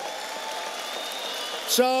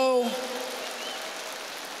 So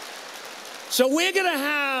So we're going to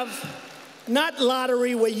have not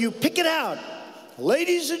lottery where you pick it out.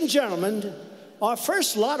 Ladies and gentlemen, our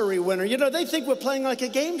first lottery winner, you know, they think we're playing like a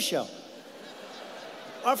game show.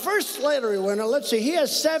 Our first lottery winner, let's see, he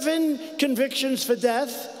has 7 convictions for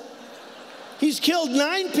death. He's killed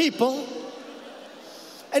 9 people.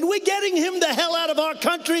 And we're getting him the hell out of our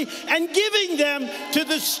country and giving them to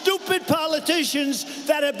the stupid politicians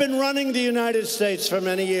that have been running the United States for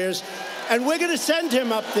many years. And we're going to send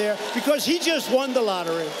him up there because he just won the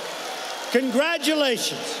lottery.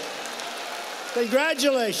 Congratulations.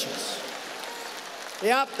 Congratulations.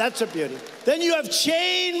 Yep, that's a beauty. Then you have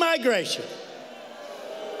chain migration.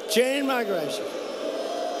 Chain migration.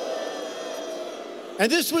 And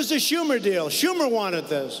this was the Schumer deal. Schumer wanted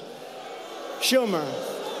this. Schumer.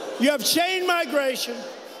 You have chain migration.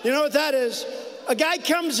 You know what that is? A guy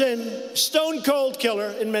comes in, stone cold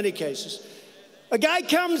killer in many cases. A guy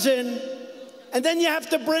comes in, and then you have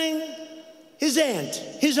to bring his aunt,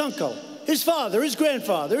 his uncle, his father, his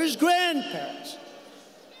grandfather, his grandparents,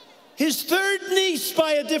 his third niece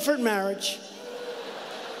by a different marriage.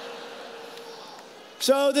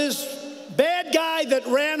 So this bad guy that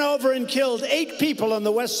ran over and killed 8 people on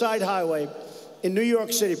the West Side Highway in New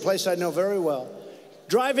York City, a place I know very well,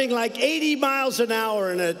 driving like 80 miles an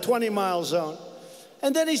hour in a 20-mile zone.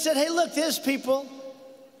 And then he said, hey, look, there's people,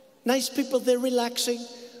 nice people, they're relaxing.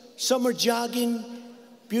 Some are jogging,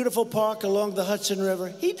 beautiful park along the Hudson River.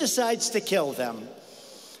 He decides to kill them.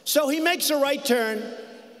 So he makes a right turn.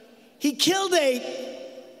 He killed 8,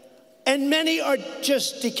 and many are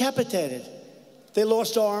just decapitated. They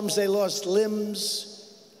lost arms, they lost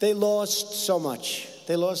limbs, they lost so much.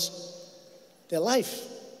 They lost their life,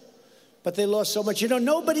 but they lost so much. You know,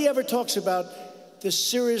 nobody ever talks about the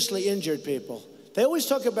seriously injured people. They always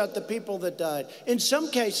talk about the people that died. In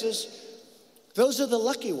some cases, those are the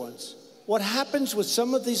lucky ones. What happens with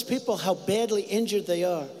some of these people, how badly injured they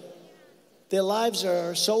are. Their lives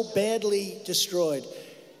are so badly destroyed.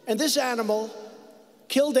 And this animal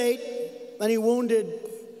killed 8, and he wounded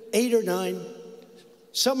 8 or 9.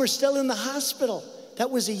 Some are still in the hospital.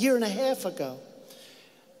 That was a year and a half ago.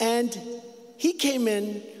 And he came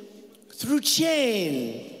in through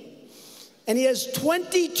chain. And he has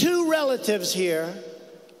 22 relatives here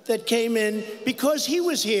that came in because he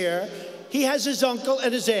was here. He has his uncle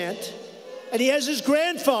and his aunt, and he has his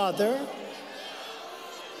grandfather.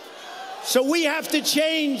 So we have to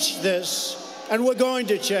change this, and we're going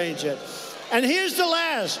to change it. And here's the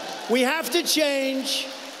last. We have to change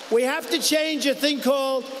a thing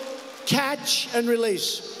called catch and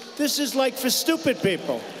release. This is like for stupid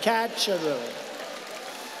people. Catch and release.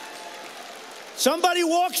 Somebody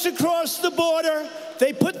walks across the border,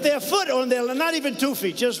 they put their foot on there, not even 2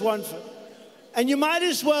 feet, just 1 foot. And you might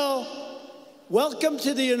as well, welcome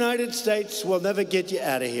to the United States, we'll never get you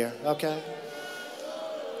out of here, okay?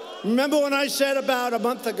 Remember when I said about a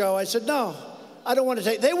month ago, I said, no, I don't want to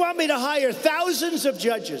take, they want me to hire thousands of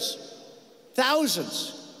judges,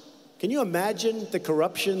 thousands. Can you imagine the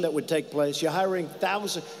corruption that would take place? You're hiring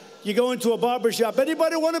thousands. You go into a barbershop,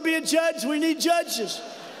 anybody want to be a judge? We need judges.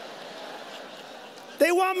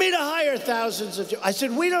 They want me to hire thousands of judges. I said,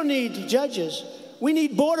 we don't need judges. We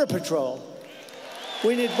need Border Patrol.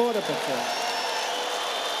 We need Border Patrol.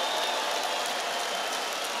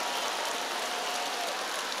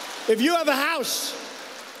 If you have a house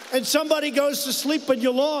and somebody goes to sleep on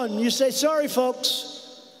your lawn, you say, sorry,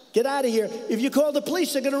 folks, get out of here. If you call the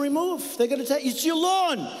police, they're going to remove. They're going to take, it's your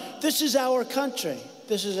lawn. This is our country.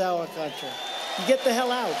 This is our country. You get the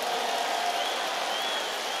hell out.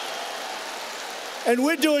 And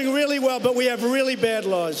we're doing really well, but we have really bad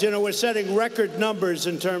laws. You know, we're setting record numbers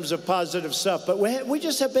in terms of positive stuff, but we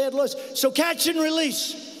just have bad laws. So catch and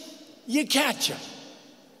release. You catch him.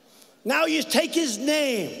 Now you take his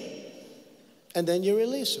name, and then you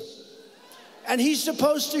release him. And he's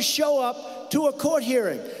supposed to show up to a court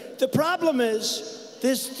hearing. The problem is,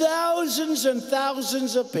 there's thousands and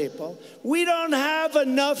thousands of people. We don't have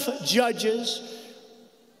enough judges,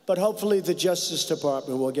 but hopefully the Justice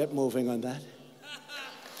Department will get moving on that.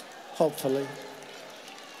 Hopefully.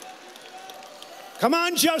 Come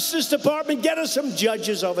on, Justice Department, get us some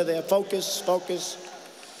judges over there. Focus, focus.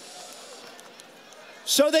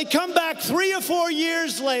 So they come back 3 or 4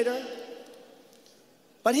 years later.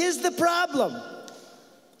 But here's the problem.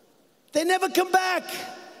 They never come back.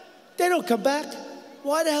 They don't come back.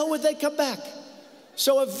 Why the hell would they come back?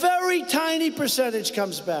 So a very tiny percentage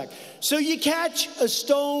comes back. So you catch a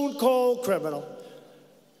stone-cold criminal.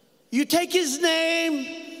 You take his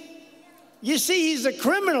name. You see he's a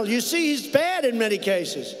criminal. You see he's bad in many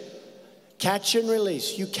cases. Catch and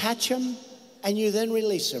release. You catch him, and you then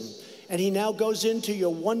release him. and he now goes into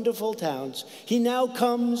your wonderful towns. He now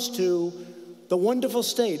comes to the wonderful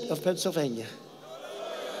state of Pennsylvania.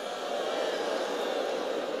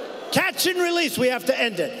 Catch and release, we have to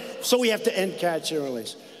end it. So we have to end catch and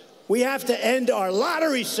release. We have to end our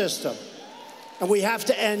lottery system, and we have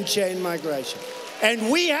to end chain migration.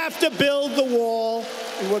 And we have to build the wall,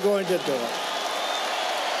 and we're going to do it.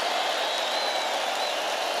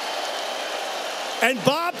 And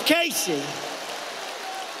Bob Casey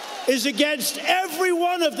is against every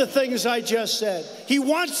one of the things I just said. He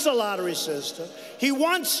wants the lottery system. He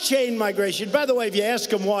wants chain migration. By the way, if you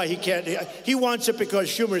ask him why, he can't. He wants it because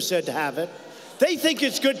Schumer said to have it. They think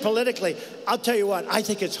it's good politically. I'll tell you what, I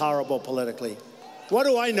think it's horrible politically. What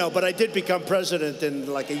do I know? But I did become president in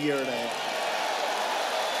like a year and a half.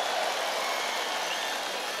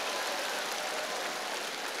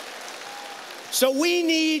 So we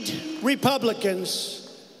need Republicans.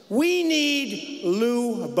 We need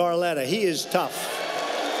Lou Barletta. He is tough.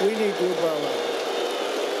 We need Lou Barletta.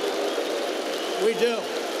 We do.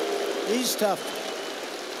 He's tough.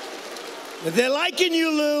 If they're liking you,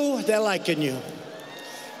 Lou, they're liking you.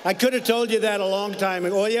 I could have told you that a long time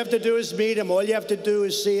ago. All you have to do is meet him. All you have to do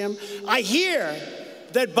is see him. I hear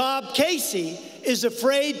that Bob Casey is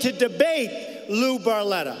afraid to debate Lou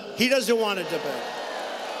Barletta. He doesn't want to debate.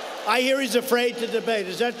 I hear he's afraid to debate.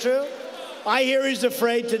 Is that true? I hear he's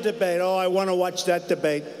afraid to debate. Oh, I want to watch that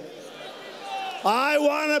debate. I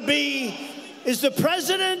want to be, is the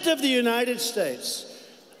President of the United States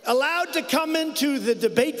allowed to come into the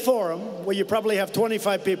debate forum, where you probably have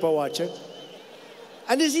 25 people watching,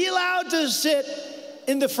 and is he allowed to sit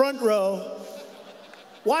in the front row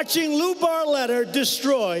watching Lou Barletta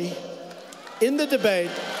destroy, in the debate,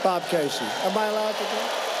 Bob Casey? Am I allowed to do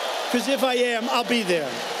that? Because if I am, I'll be there.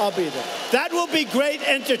 I'll be there. That will be great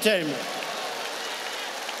entertainment.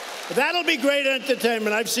 That'll be great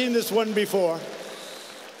entertainment. I've seen this one before.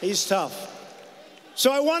 He's tough.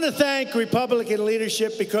 So I want to thank Republican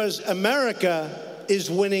leadership because America is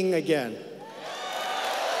winning again.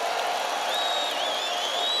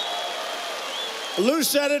 Lou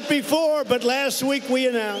said it before, but last week we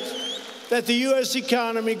announced that the U.S.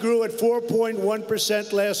 economy grew at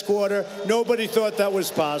 4.1% last quarter. Nobody thought that was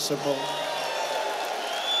possible.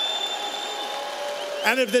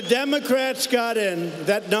 And if the Democrats got in,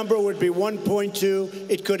 that number would be 1.2.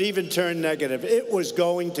 It could even turn negative. It was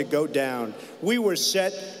going to go down. We were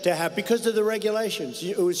set to have, because of the regulations,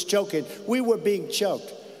 it was choking. We were being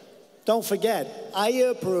choked. Don't forget, I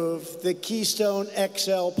approved the Keystone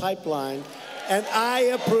XL pipeline, and I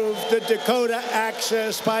approved the Dakota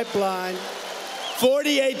Access Pipeline.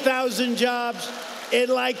 48,000 jobs in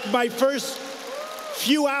like my first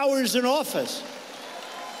few hours in office.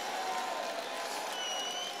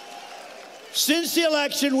 Since the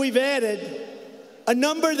election, we've added a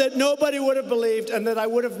number that nobody would have believed and that I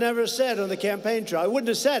would have never said on the campaign trail. I wouldn't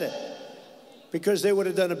have said it because they would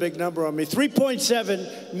have done a big number on me.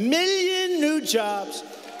 3.7 million new jobs,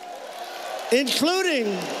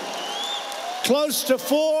 including close to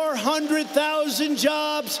 400,000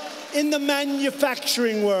 jobs in the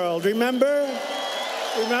manufacturing world. Remember?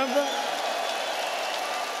 Remember?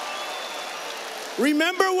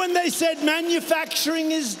 Remember when they said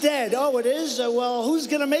manufacturing is dead? Oh, it is? Well, who's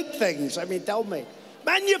going to make things? I mean, tell me.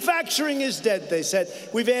 Manufacturing is dead, they said.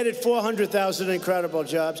 We've added 400,000 incredible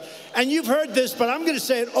jobs. And you've heard this, but I'm going to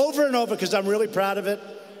say it over and over because I'm really proud of it.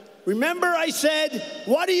 Remember I said,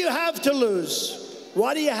 what do you have to lose?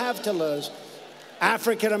 What do you have to lose?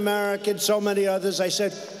 African American, so many others. I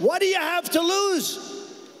said, what do you have to lose?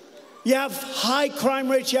 You have high crime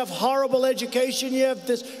rates, you have horrible education, you have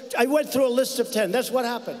this. I went through a list of 10. That's what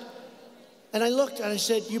happened. And I looked and I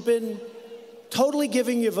said, you've been totally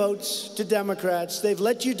giving your votes to Democrats. They've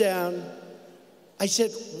let you down. I said,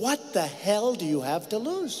 what the hell do you have to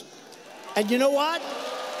lose? And you know what?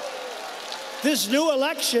 This new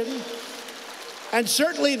election, and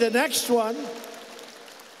certainly the next one,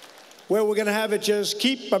 where we're going to have it just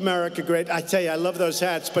keep America great. I tell you, I love those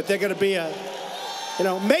hats, but they're going to be a,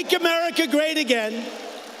 make America great again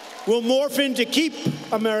will morph into keep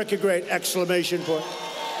America great, exclamation point.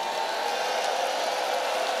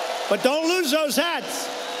 But don't lose those hats.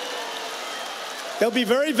 They'll be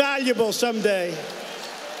very valuable someday.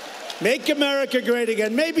 Make America great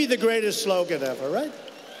again, maybe the greatest slogan ever, right?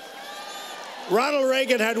 Ronald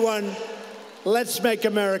Reagan had one, let's make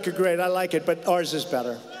America great. I like it, but ours is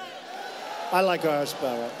better. I like ours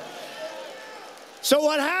better. So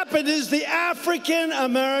what happened is the African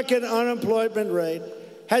American unemployment rate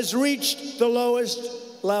has reached the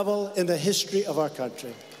lowest level in the history of our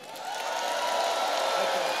country.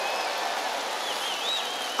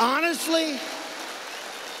 Honestly,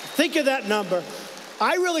 Think of that number.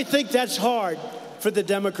 I really think that's hard for the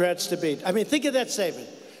Democrats to beat. I mean, think of that statement.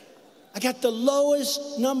 I got the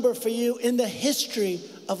lowest number for you in the history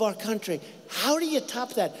of our country. How do you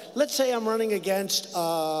top that? Let's say I'm running against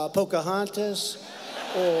Pocahontas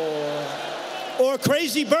or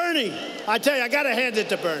Crazy Bernie. I tell you, I got to hand it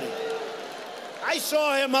to Bernie. I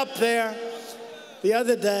saw him up there the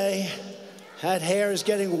other day. That hair is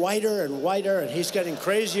getting whiter and whiter, and he's getting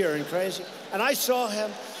crazier and crazier. And I saw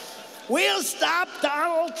him. We'll stop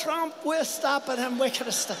Donald Trump. We're stopping him. We're going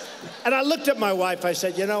to stop. And I looked at my wife. I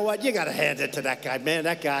said, you know what? You got to hand it to that guy. Man,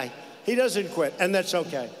 that guy, he doesn't quit, and that's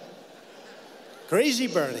okay. Crazy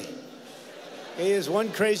Bernie. He is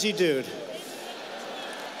one crazy dude.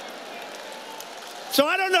 So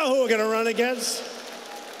I don't know who we're going to run against.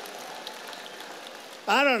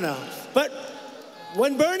 I don't know. But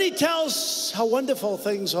when Bernie tells how wonderful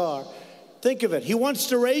things are, think of it. He wants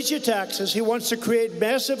to raise your taxes. He wants to create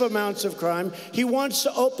massive amounts of crime. He wants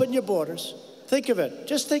to open your borders. Think of it.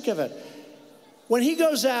 Just think of it. When he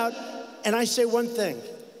goes out, and I say one thing,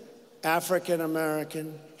 African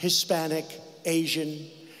American, Hispanic, Asian,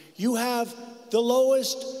 you have the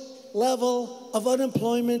lowest level of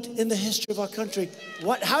unemployment in the history of our country.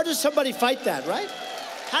 How does somebody fight that, right?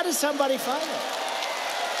 How does somebody fight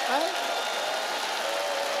it? Right?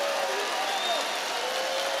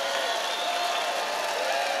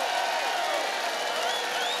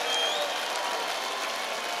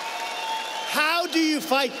 How do you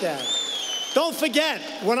fight that? Don't forget,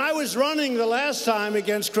 when I was running the last time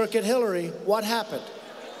against Crooked Hillary, what happened?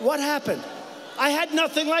 What happened? I had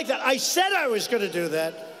nothing like that. I said I was going to do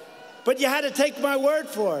that, but you had to take my word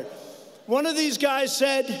for it. One of these guys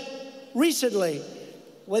said recently,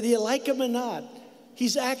 whether you like him or not,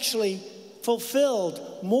 he's actually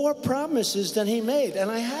fulfilled more promises than he made,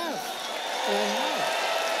 and I have. And I have.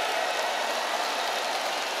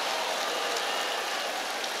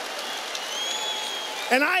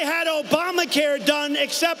 And I had Obamacare done,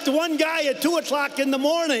 except one guy at 2 o'clock in the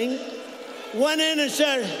morning went in and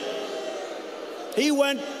said, he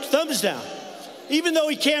went thumbs down. Even though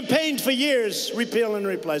he campaigned for years, repeal and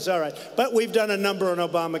replace. All right, but we've done a number on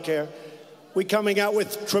Obamacare. We're coming out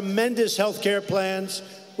with tremendous health care plans.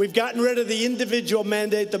 We've gotten rid of the individual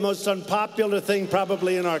mandate, the most unpopular thing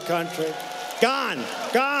probably in our country. Gone,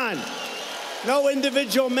 gone. No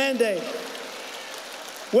individual mandate.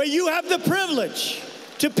 Where you have the privilege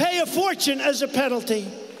to pay a fortune as a penalty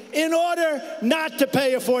in order not to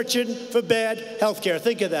pay a fortune for bad health care.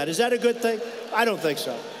 Think of that. Is that a good thing? I don't think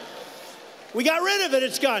so. We got rid of it.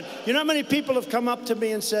 It's gone. You know how many people have come up to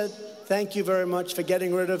me and said, thank you very much for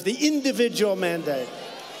getting rid of the individual mandate.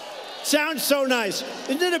 Sounds so nice.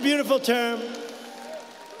 Isn't it a beautiful term?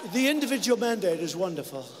 The individual mandate is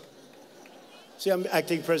wonderful. See, I'm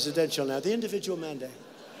acting presidential now. The individual mandate.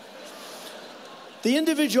 The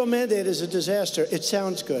individual mandate is a disaster. It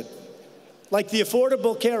sounds good. Like the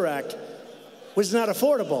Affordable Care Act was not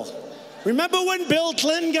affordable. Remember when Bill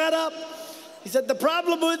Clinton got up? He said the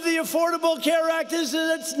problem with the Affordable Care Act is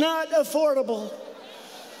that it's not affordable.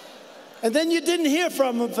 And then you didn't hear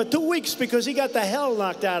from him for 2 weeks because he got the hell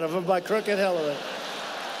knocked out of him by Crooked Hillary.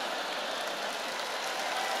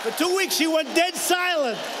 For 2 weeks he went dead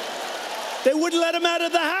silent. They wouldn't let him out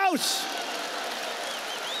of the house.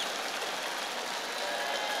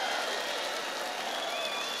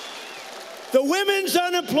 The women's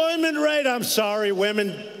unemployment rate, I'm sorry,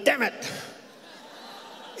 women, damn it,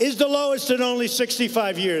 is the lowest in only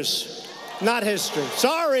 65 years. Not history.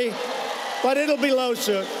 Sorry, but it'll be low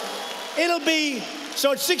soon. It'll be,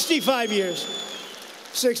 so it's 65 years.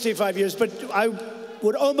 65 years, but I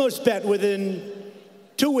would almost bet within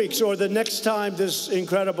 2 weeks or the next time this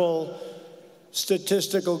incredible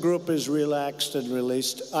statistical group is relaxed and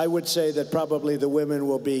released, I would say that probably the women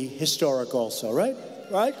will be historic also, right?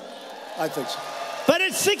 Right? I think so. But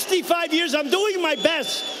at 65 years, I'm doing my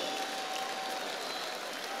best.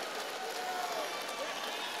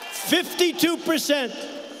 52%.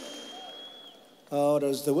 Oh,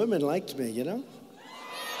 the women liked me, you know?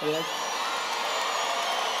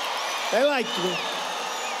 They liked me.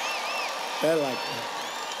 They liked me.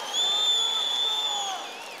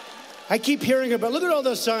 I keep hearing about, look at all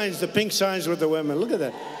those signs, the pink signs with the women. Look at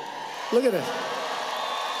that. Look at it.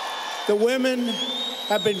 The women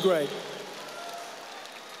have been great.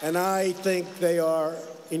 And I think they are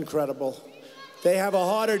incredible. They have a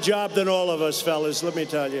harder job than all of us, fellas, let me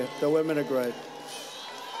tell you. The women are great.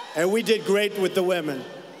 And we did great with the women.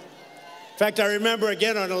 In fact, I remember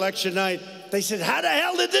again on election night, they said, how the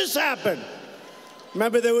hell did this happen?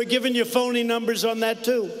 Remember, they were giving you phony numbers on that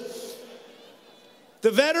too.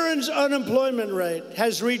 The veterans' unemployment rate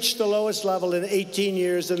has reached the lowest level in 18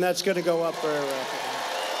 years, and that's going to go up very rapidly.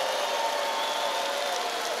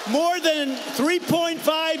 More than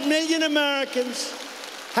 3.5 million Americans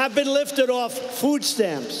have been lifted off food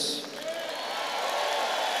stamps.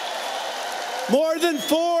 More than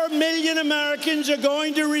 4 million Americans are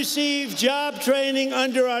going to receive job training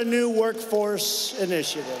under our new workforce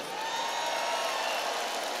initiative.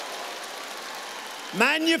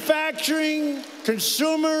 Manufacturing,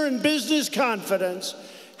 consumer, and business confidence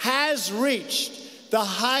has reached the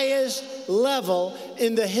highest level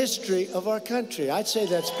in the history of our country. I'd say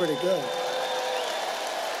that's pretty good.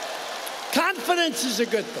 Confidence is a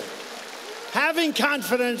good thing. Having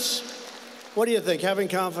confidence, what do you think? Having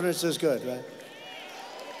confidence is good, right?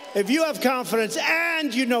 If you have confidence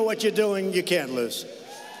and you know what you're doing, you can't lose.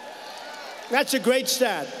 That's a great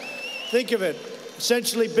stat. Think of it.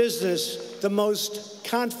 Essentially, business, the most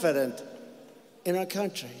confident in our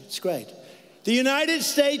country. It's great. The United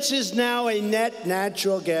States is now a net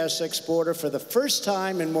natural gas exporter for the first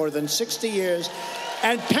time in more than 60 years,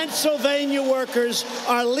 and Pennsylvania workers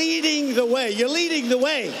are leading the way. You're leading the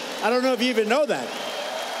way. I don't know if you even know that.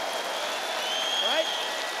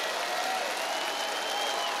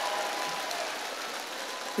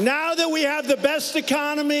 Right? Now that we have the best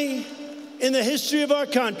economy in the history of our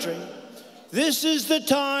country, this is the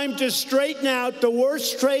time to straighten out the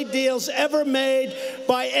worst trade deals ever made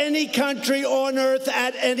by any country on earth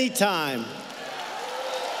at any time.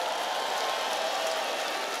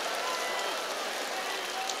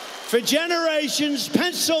 For generations,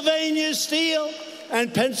 Pennsylvania steel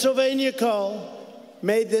and Pennsylvania coal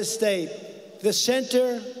made this state the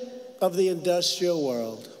center of the industrial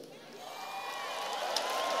world.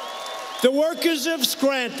 The workers of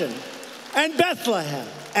Scranton and Bethlehem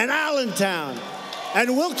and Allentown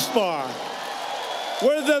and Wilkes-Barre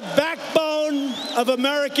were the backbone of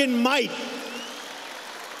American might.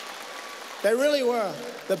 They really were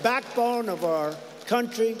the backbone of our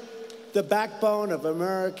country, the backbone of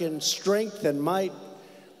American strength and might.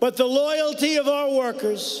 But the loyalty of our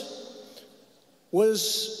workers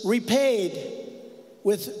was repaid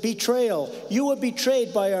with betrayal. You were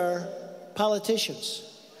betrayed by our politicians.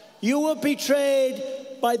 You were betrayed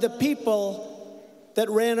by the people that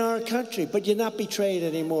ran our country, but you're not betrayed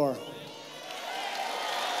anymore.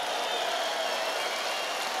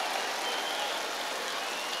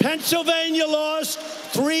 Pennsylvania lost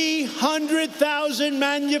 300,000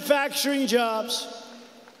 manufacturing jobs,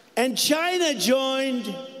 and China joined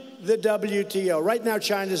the WTO. Right now,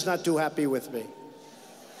 China's not too happy with me.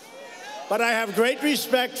 But I have great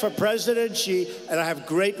respect for President Xi, and I have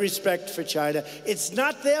great respect for China. It's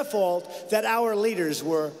not their fault that our leaders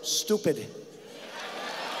were stupid.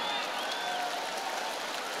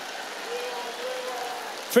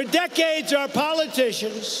 For decades, our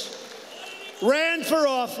politicians ran for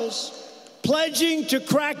office pledging to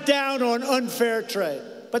crack down on unfair trade,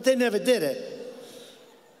 but they never did it.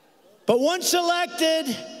 But once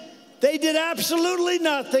elected, they did absolutely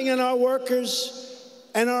nothing, and our workers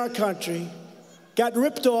and our country got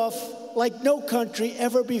ripped off like no country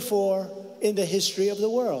ever before in the history of the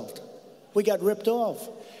world. We got ripped off.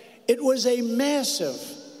 It was a massive,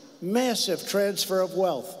 massive transfer of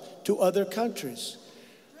wealth to other countries.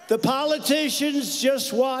 The politicians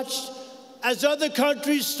just watched as other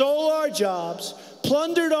countries stole our jobs,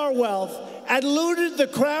 plundered our wealth, and looted the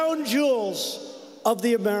crown jewels of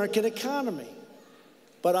the American economy.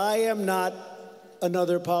 But I am not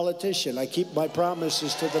another politician. I keep my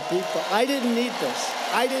promises to the people. I didn't need this.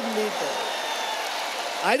 I didn't need this.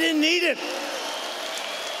 I didn't need it.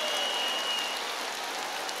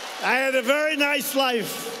 I had a very nice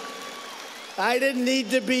life. I didn't need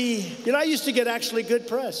to be, I used to get actually good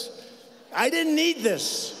press. I didn't need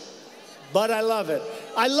this, but I love it.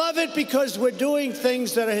 I love it because we're doing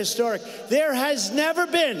things that are historic. There has never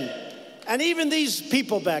been, and even these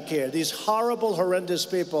people back here, these horrible, horrendous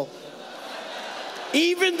people,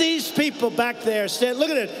 even these people back there stand, look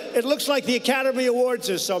at it. It looks like the Academy Awards.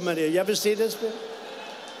 There's so many. You ever see this?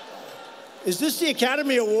 Is this the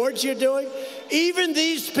Academy Awards you're doing? Even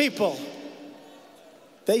these people,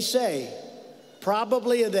 they say,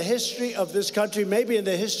 probably in the history of this country, maybe in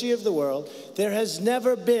the history of the world, there has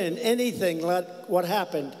never been anything like what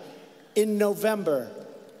happened in November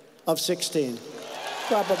of 16.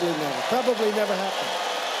 Probably never. Probably never happened.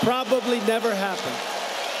 Probably never happened.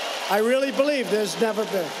 I really believe there's never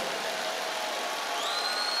been.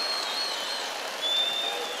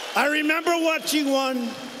 I remember watching one,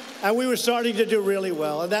 and we were starting to do really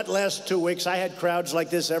well. And that last 2 weeks, I had crowds like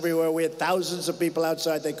this everywhere. We had thousands of people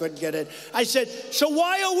outside. They couldn't get in. I said, so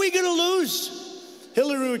why are we going to lose?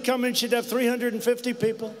 Hillary would come in, she'd have 350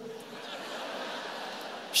 people.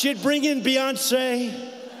 She'd bring in Beyonce.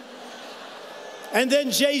 And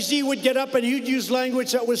then Jay-Z would get up and he'd use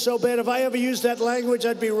language that was so bad. If I ever used that language,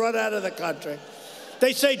 I'd be run out of the country.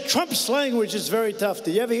 They say Trump's language is very tough.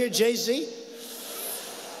 Did you ever hear Jay-Z?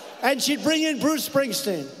 And she'd bring in Bruce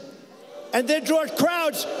Springsteen. And they'd draw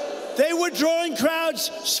crowds. They were drawing crowds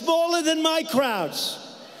smaller than my crowds.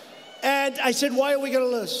 And I said, why are we going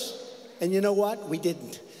to lose? And you know what? We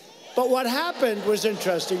didn't. But what happened was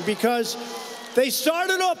interesting because they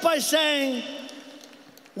started off by saying,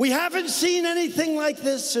 we haven't seen anything like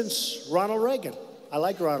this since Ronald Reagan. I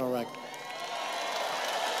like Ronald Reagan.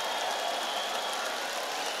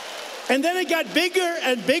 And then it got bigger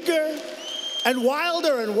and bigger and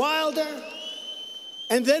wilder and wilder.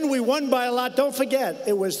 And then we won by a lot. Don't forget,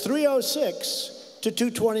 it was 306 to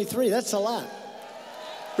 223. That's a lot.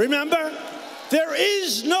 Remember? There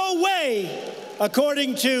is no way,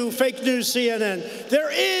 according to fake news CNN, there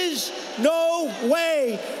is no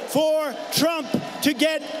way for Trump to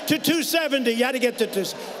get to 270. You had to get to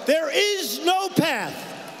 270. There is no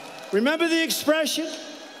path. Remember the expression?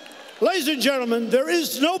 Ladies and gentlemen, there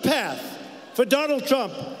is no path for Donald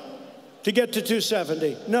Trump to get to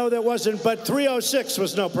 270. No, there wasn't, but 306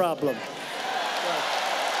 was no problem.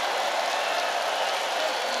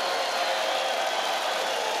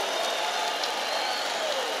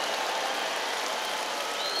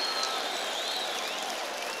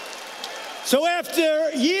 So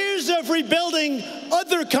after years of rebuilding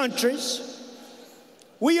other countries,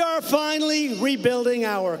 we are finally rebuilding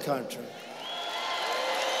our country.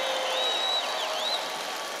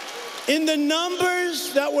 In the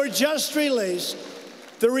numbers that were just released,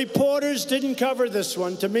 the reporters didn't cover this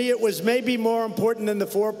one. To me, it was maybe more important than the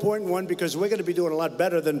 4.1 because we're going to be doing a lot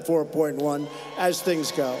better than 4.1 as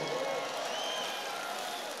things go.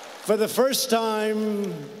 For the first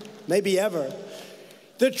time, maybe ever,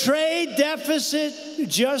 the trade deficit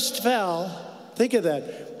just fell, think of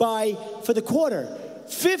that, for the quarter,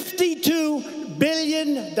 $52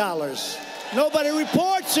 billion. Nobody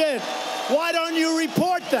reports it. Why don't you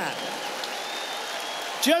report that?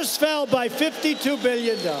 Just fell by $52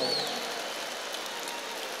 billion.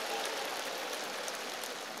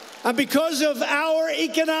 And because of our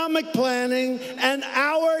economic planning and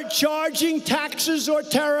our charging taxes or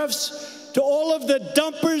tariffs to all of the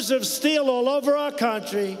dumpers of steel all over our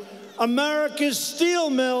country, America's steel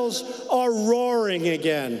mills are roaring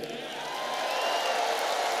again.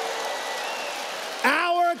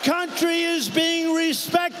 Our country is being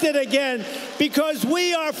respected again because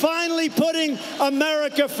we are finally putting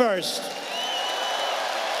America first.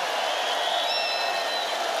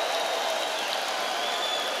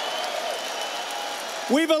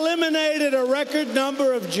 We've eliminated a record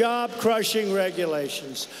number of job-crushing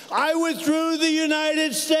regulations. I withdrew the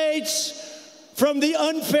United States from the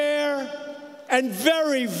unfair and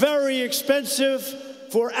very, very expensive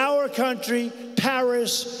for our country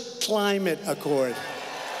Paris Climate Accord.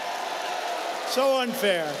 So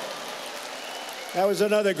unfair. That was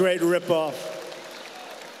another great ripoff.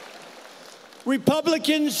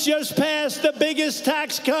 Republicans just passed the biggest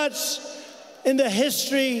tax cuts in the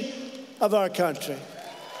history of our country.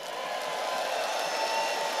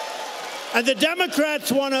 And the Democrats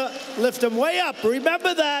want to lift them way up.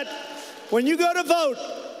 Remember that when you go to vote,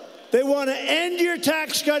 they want to end your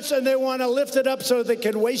tax cuts and they want to lift it up so they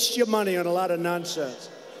can waste your money on a lot of nonsense.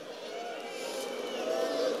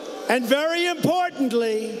 And very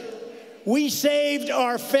importantly, we saved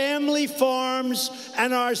our family farms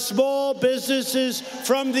and our small businesses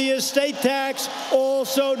from the estate tax,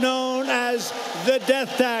 also known as the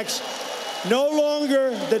death tax. No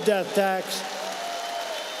longer the death tax.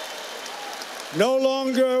 No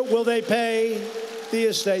longer will they pay the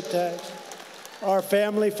estate tax. Our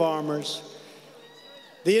family farmers.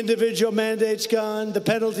 The individual mandate's gone. The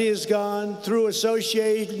penalty is gone through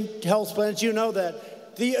association health plans. You know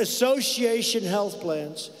that. The association health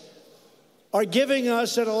plans are giving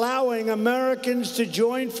us and allowing Americans to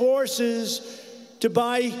join forces to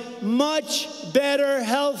buy much better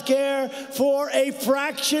health care for a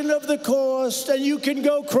fraction of the cost, and you can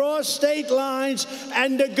go cross state lines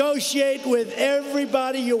and negotiate with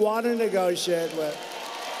everybody you want to negotiate with.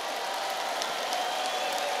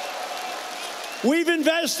 We've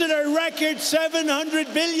invested a record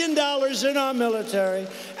 $700 billion in our military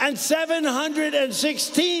and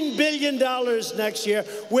 $716 billion next year.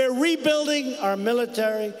 We're rebuilding our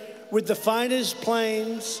military with the finest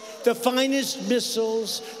planes, the finest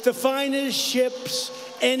missiles, the finest ships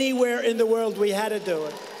anywhere in the world. We had to do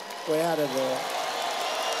it. We had to do it.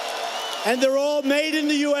 And they're all made in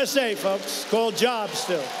the USA, folks, called jobs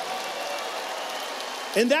still.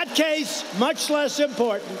 In that case, much less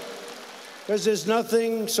important, because there's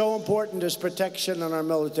nothing so important as protection on our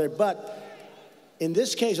military. But in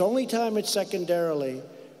this case, only time it's secondarily,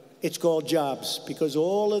 it's called jobs, because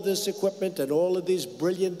all of this equipment and all of these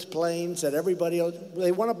brilliant planes that everybody else,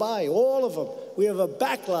 they want to buy, all of them. We have a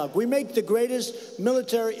backlog. We make the greatest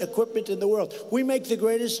military equipment in the world. We make the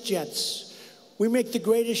greatest jets. We make the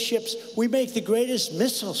greatest ships. We make the greatest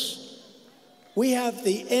missiles. We have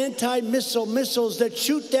the anti-missile missiles that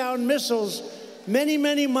shoot down missiles many,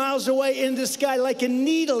 many miles away in the sky like a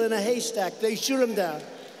needle in a haystack. They shoot them down.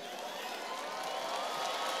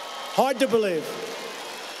 Hard to believe.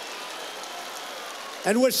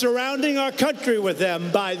 And we're surrounding our country with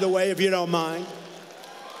them, by the way, if you don't mind.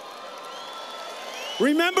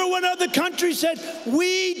 Remember when other countries said,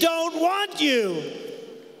 we don't want you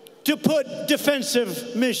to put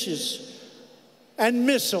defensive missions and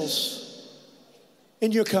missiles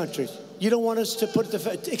in your country. You don't want us to put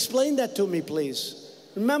explain that to me, please.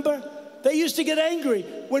 Remember? They used to get angry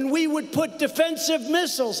when we would put defensive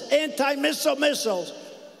missiles, anti-missile missiles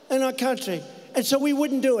in our country. And so we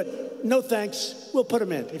wouldn't do it. No thanks. We'll put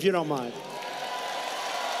them in, if you don't mind.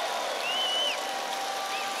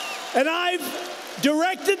 And I've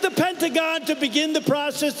directed the Pentagon to begin the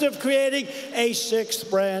process of creating a sixth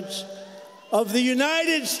branch of the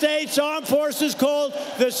United States Armed Forces called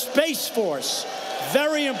the Space Force.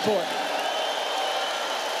 Very important.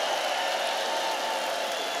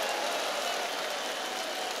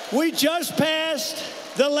 We just passed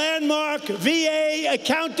the landmark VA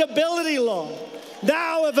accountability law.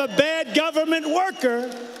 Now, if a bad government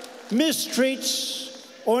worker mistreats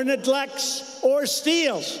or neglects or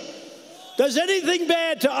steals, does anything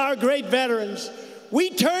bad to our great veterans,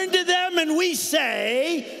 we turn to them and we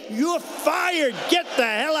say, you're fired, get the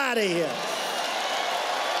hell out of here.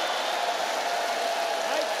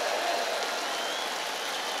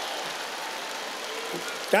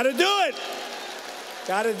 Gotta do it.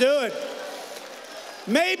 Gotta do it.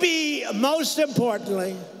 Maybe most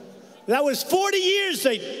importantly, that was 40 years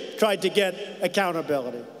they tried to get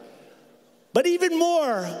accountability. But even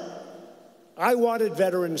more, I wanted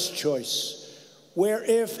veterans' choice, where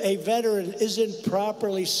if a veteran isn't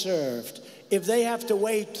properly served, if they have to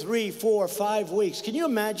wait 3, 4, 5 weeks, can you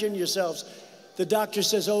imagine yourselves? The doctor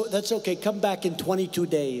says, oh, that's okay, come back in 22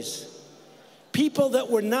 days. People that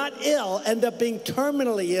were not ill end up being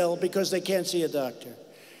terminally ill because they can't see a doctor.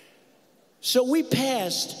 So we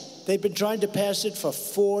passed, they've been trying to pass it for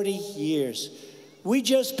 40 years. We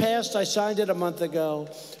just passed, I signed it a month ago,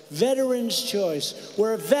 Veterans' Choice,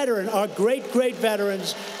 where a veteran, our great, great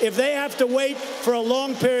veterans, if they have to wait for a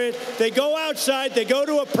long period, they go outside, they go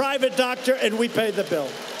to a private doctor, and we pay the bill.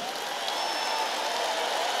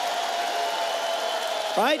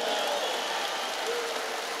 Right?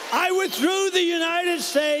 I withdrew the United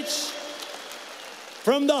States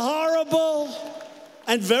from the horrible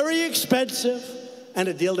and very expensive, and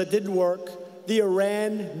a deal that didn't work, the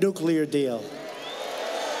Iran nuclear deal.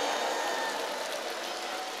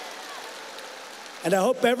 And I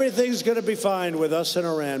hope everything's going to be fine with us in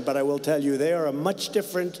Iran, but I will tell you, they are a much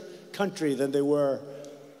different country than they were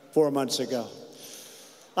 4 months ago.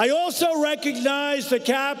 I also recognize the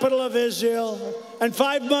capital of Israel, and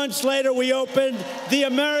 5 months later, we opened the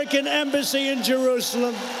American Embassy in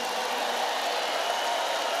Jerusalem.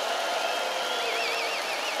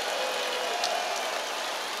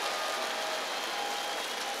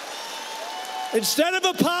 Instead of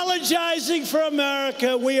apologizing for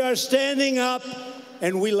America, we are standing up,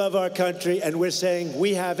 and we love our country, and we're saying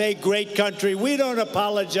we have a great country. We don't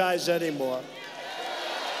apologize anymore.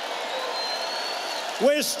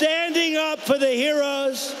 We're standing up for the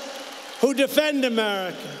heroes who defend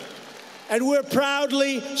America, and we're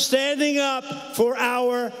proudly standing up for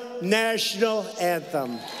our national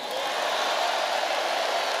anthem.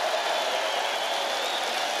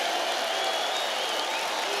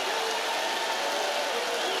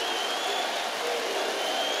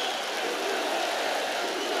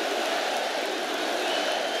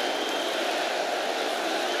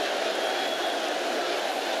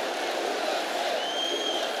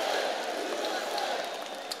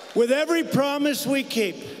 With every promise we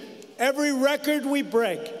keep, every record we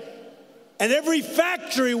break, and every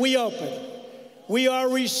factory we open, we are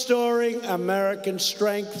restoring American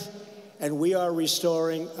strength, and we are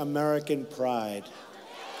restoring American pride.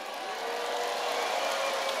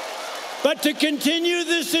 But to continue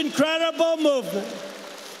this incredible movement,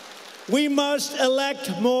 we must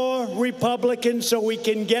elect more Republicans so we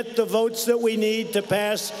can get the votes that we need to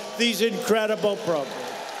pass these incredible programs.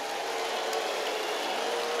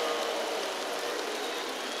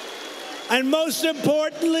 And most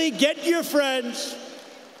importantly, get your friends,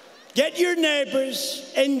 get your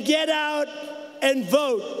neighbors, and get out and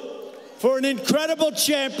vote for an incredible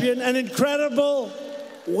champion, an incredible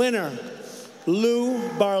winner, Lou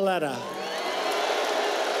Barletta.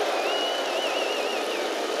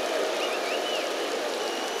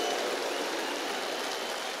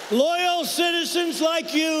 Loyal citizens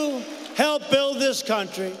like you help build this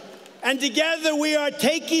country. And together we are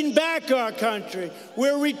taking back our country.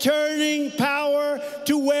 We're returning power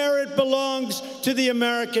to where it belongs, to the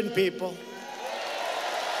American people.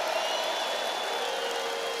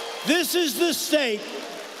 This is the state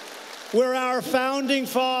where our founding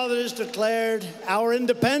fathers declared our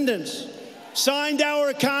independence, signed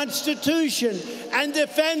our Constitution, and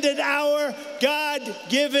defended our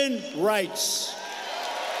God-given rights.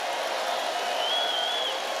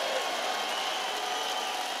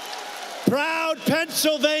 Proud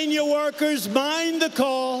Pennsylvania workers mined the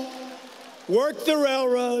coal, worked the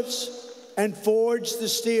railroads, and forged the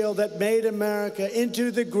steel that made America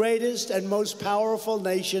into the greatest and most powerful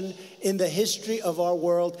nation in the history of our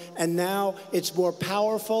world. And now it's more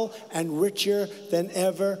powerful and richer than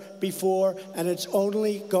ever before, and it's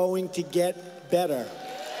only going to get better.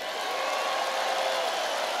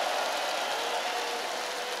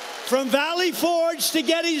 From Valley Forge to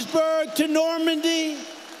Gettysburg to Normandy,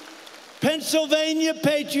 Pennsylvania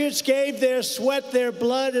patriots gave their sweat, their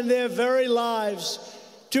blood, and their very lives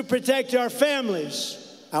to protect our families,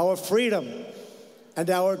 our freedom,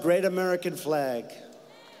 and our great American flag.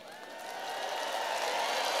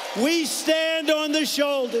 We stand on the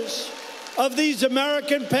shoulders of these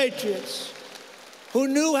American patriots who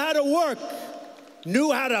knew how to work,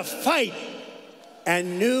 knew how to fight,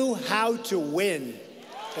 and knew how to win.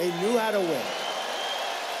 They knew how to win.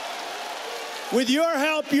 With your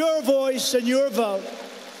help, your voice, and your vote,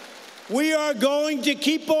 we are going to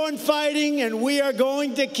keep on fighting, and we are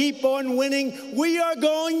going to keep on winning. We are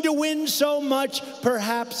going to win so much,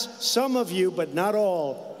 perhaps some of you, but not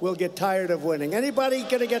all, will get tired of winning. Anybody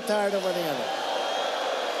gonna get tired of winning?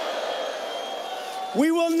 We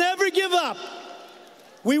will never give up.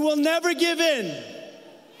 We will never give in.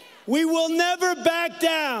 We will never back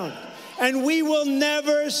down. And we will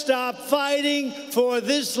never stop fighting for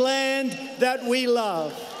this land that we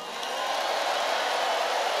love.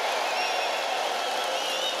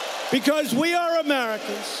 Because we are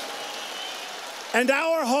Americans, and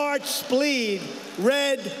our hearts bleed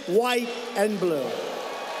red, white, and blue.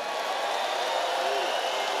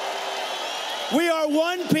 We are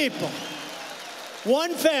one people,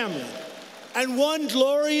 one family, and one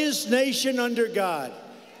glorious nation under God.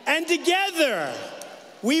 And together,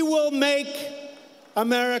 we will make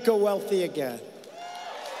America wealthy again.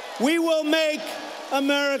 We will make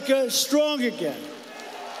America strong again.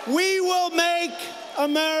 We will make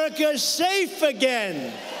America safe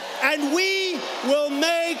again. And we will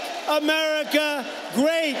make America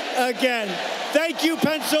great again. Thank you,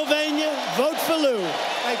 Pennsylvania. Vote for Lou.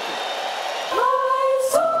 Thank you.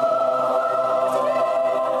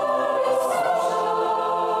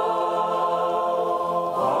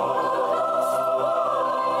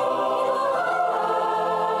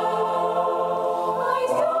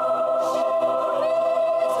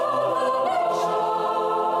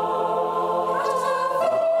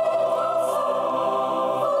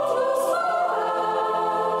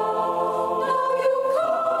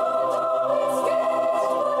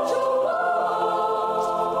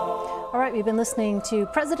 We've been listening to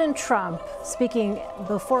President Trump speaking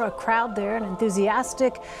before a crowd there, an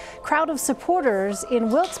enthusiastic crowd of supporters in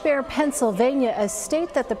Wilkes-Barre, Pennsylvania, a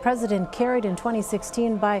state that the president carried in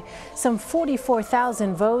 2016 by some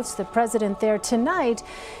 44,000 votes. The president there tonight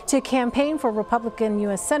to campaign for Republican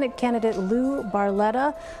U.S. Senate candidate Lou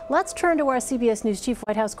Barletta. Let's turn to our CBS News Chief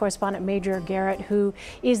White House correspondent Major Garrett, who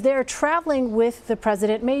is there traveling with the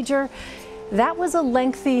president. Major, that was a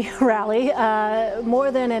lengthy rally,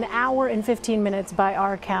 more than an hour and 15 minutes by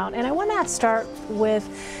our count. And I want to start with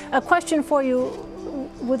a question for you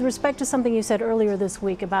with respect to something you said earlier this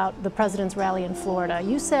week about the president's rally in Florida.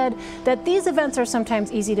 You said that these events are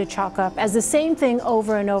sometimes easy to chalk up as the same thing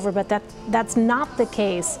over and over, but that's not the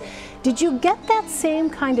case. Did you get that same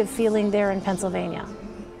kind of feeling there in Pennsylvania?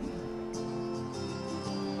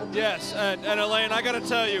 Yes, and Elaine, I got to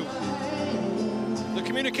tell you, the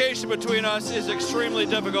communication between us is extremely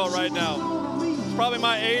difficult right now. It's probably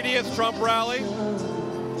my 80th Trump rally.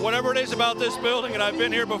 Whatever it is about this building, and I've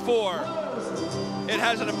been here before, it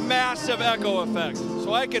has a massive echo effect.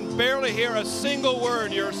 So I can barely hear a single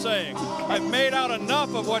word you're saying. I've made out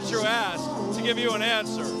enough of what you asked to give you an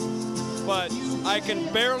answer, but I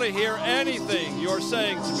can barely hear anything you're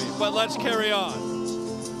saying to me. But let's carry on.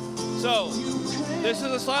 So, This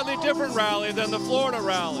is a slightly different rally than the Florida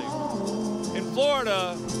rally. In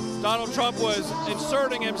Florida, Donald Trump was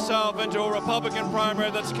inserting himself into a Republican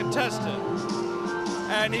primary that's contested.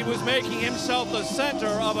 And he was making himself the center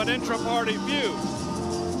of an intra-party feud,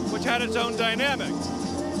 which had its own dynamic.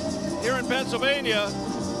 Here in Pennsylvania,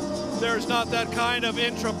 there's not that kind of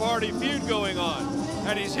intra-party feud going on.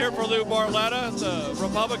 And he's here for Lou Barletta, the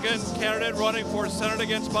Republican candidate running for Senate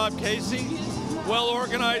against Bob Casey.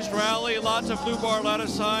 Well-organized rally, lots of Lou Barletta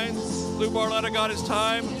signs. Lou Barletta got his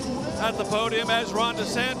time at the podium, as Ron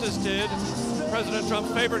DeSantis did, President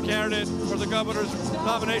Trump's favorite candidate for the governor's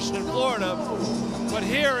nomination in Florida. But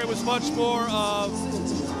here it was much more of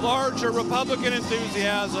larger Republican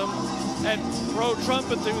enthusiasm and pro-Trump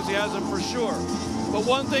enthusiasm for sure. But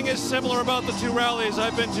one thing is similar about the two rallies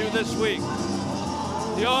I've been to this week.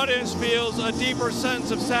 The audience feels a deeper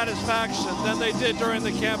sense of satisfaction than they did during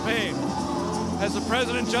the campaign. As the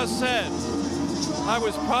president just said, I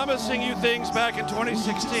was promising you things back in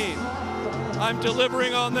 2016. I'm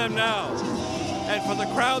delivering on them now. And for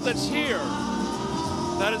the crowd that's here,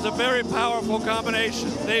 that is a very powerful combination.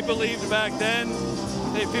 They believed back then,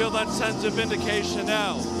 they feel that sense of vindication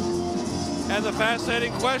now. And the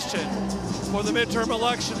fascinating question for the midterm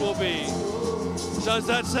election will be, does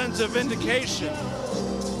that sense of vindication,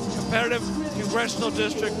 competitive congressional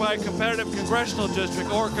district by competitive congressional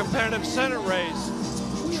district or competitive Senate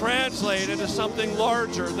race, translate into something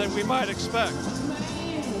larger than we might expect?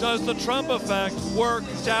 Does the Trump effect work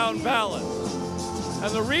down ballot?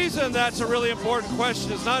 And the reason that's a really important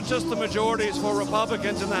question is not just the majorities for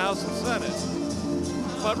Republicans in the House and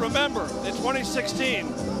Senate. But remember, in 2016,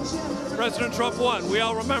 President Trump won. We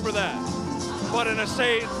all remember that. But in a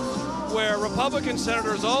state where Republican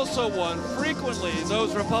senators also won, frequently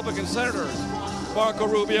those Republican senators, Marco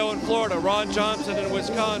Rubio in Florida, Ron Johnson in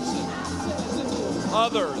Wisconsin,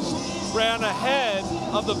 others ran ahead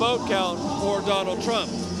of the vote count for Donald Trump.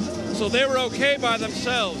 So they were okay by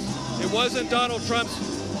themselves. It wasn't Donald Trump's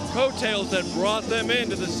coattails that brought them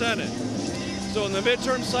into the Senate. So in the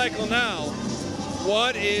midterm cycle now,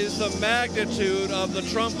 what is the magnitude of the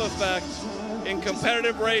Trump effect in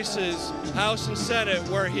competitive races, House and Senate,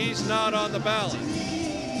 where he's not on the ballot?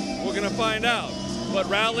 We're going to find out. But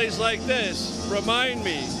rallies like this remind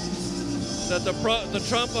me that the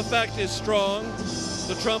Trump effect is strong,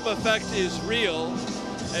 the Trump effect is real,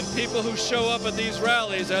 and people who show up at these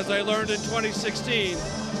rallies, as I learned in 2016,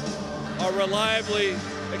 are reliably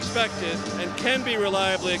expected and can be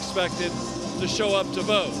reliably expected to show up to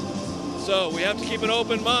vote. So we have to keep an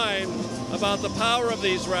open mind about the power of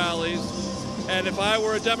these rallies. And if I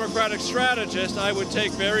were a Democratic strategist, I would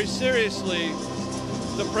take very seriously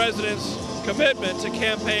the president's commitment to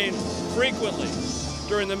campaign frequently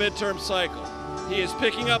during the midterm cycle. He is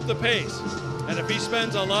picking up the pace. And if he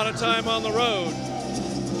spends a lot of time on the road,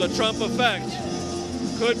 the Trump effect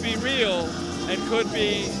could be real and could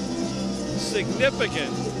be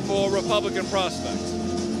significant for Republican prospects.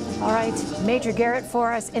 All right, Major Garrett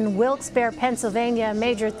for us in Wilkes-Barre, Pennsylvania.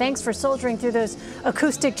 Major, thanks for soldiering through those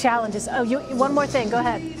acoustic challenges. Oh, one more thing, go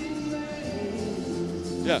ahead.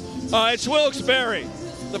 Yeah, it's Wilkes-Barre.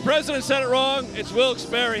 The president said it wrong, it's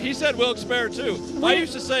Wilkes-Barre. He said Wilkes-Barre too. I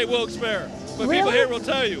used to say Wilkes-Barre, but really? People here will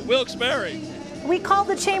tell you, Wilkes-Barre. We called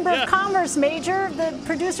the Chamber of Commerce, Major. The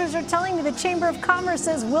producers are telling me the Chamber of Commerce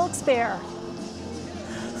says Wilkes-Barre.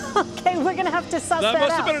 Okay, we're going to have to suss that out. That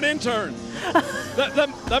must have been an intern.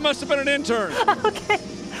 that must have been an intern. Okay,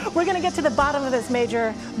 we're going to get to the bottom of this,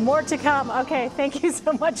 Major. More to come. Okay, thank you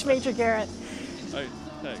so much, Major Garrett. Hey,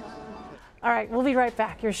 thanks. All right, we'll be right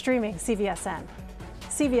back. You're streaming CBSN.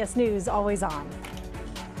 CBS News, always on.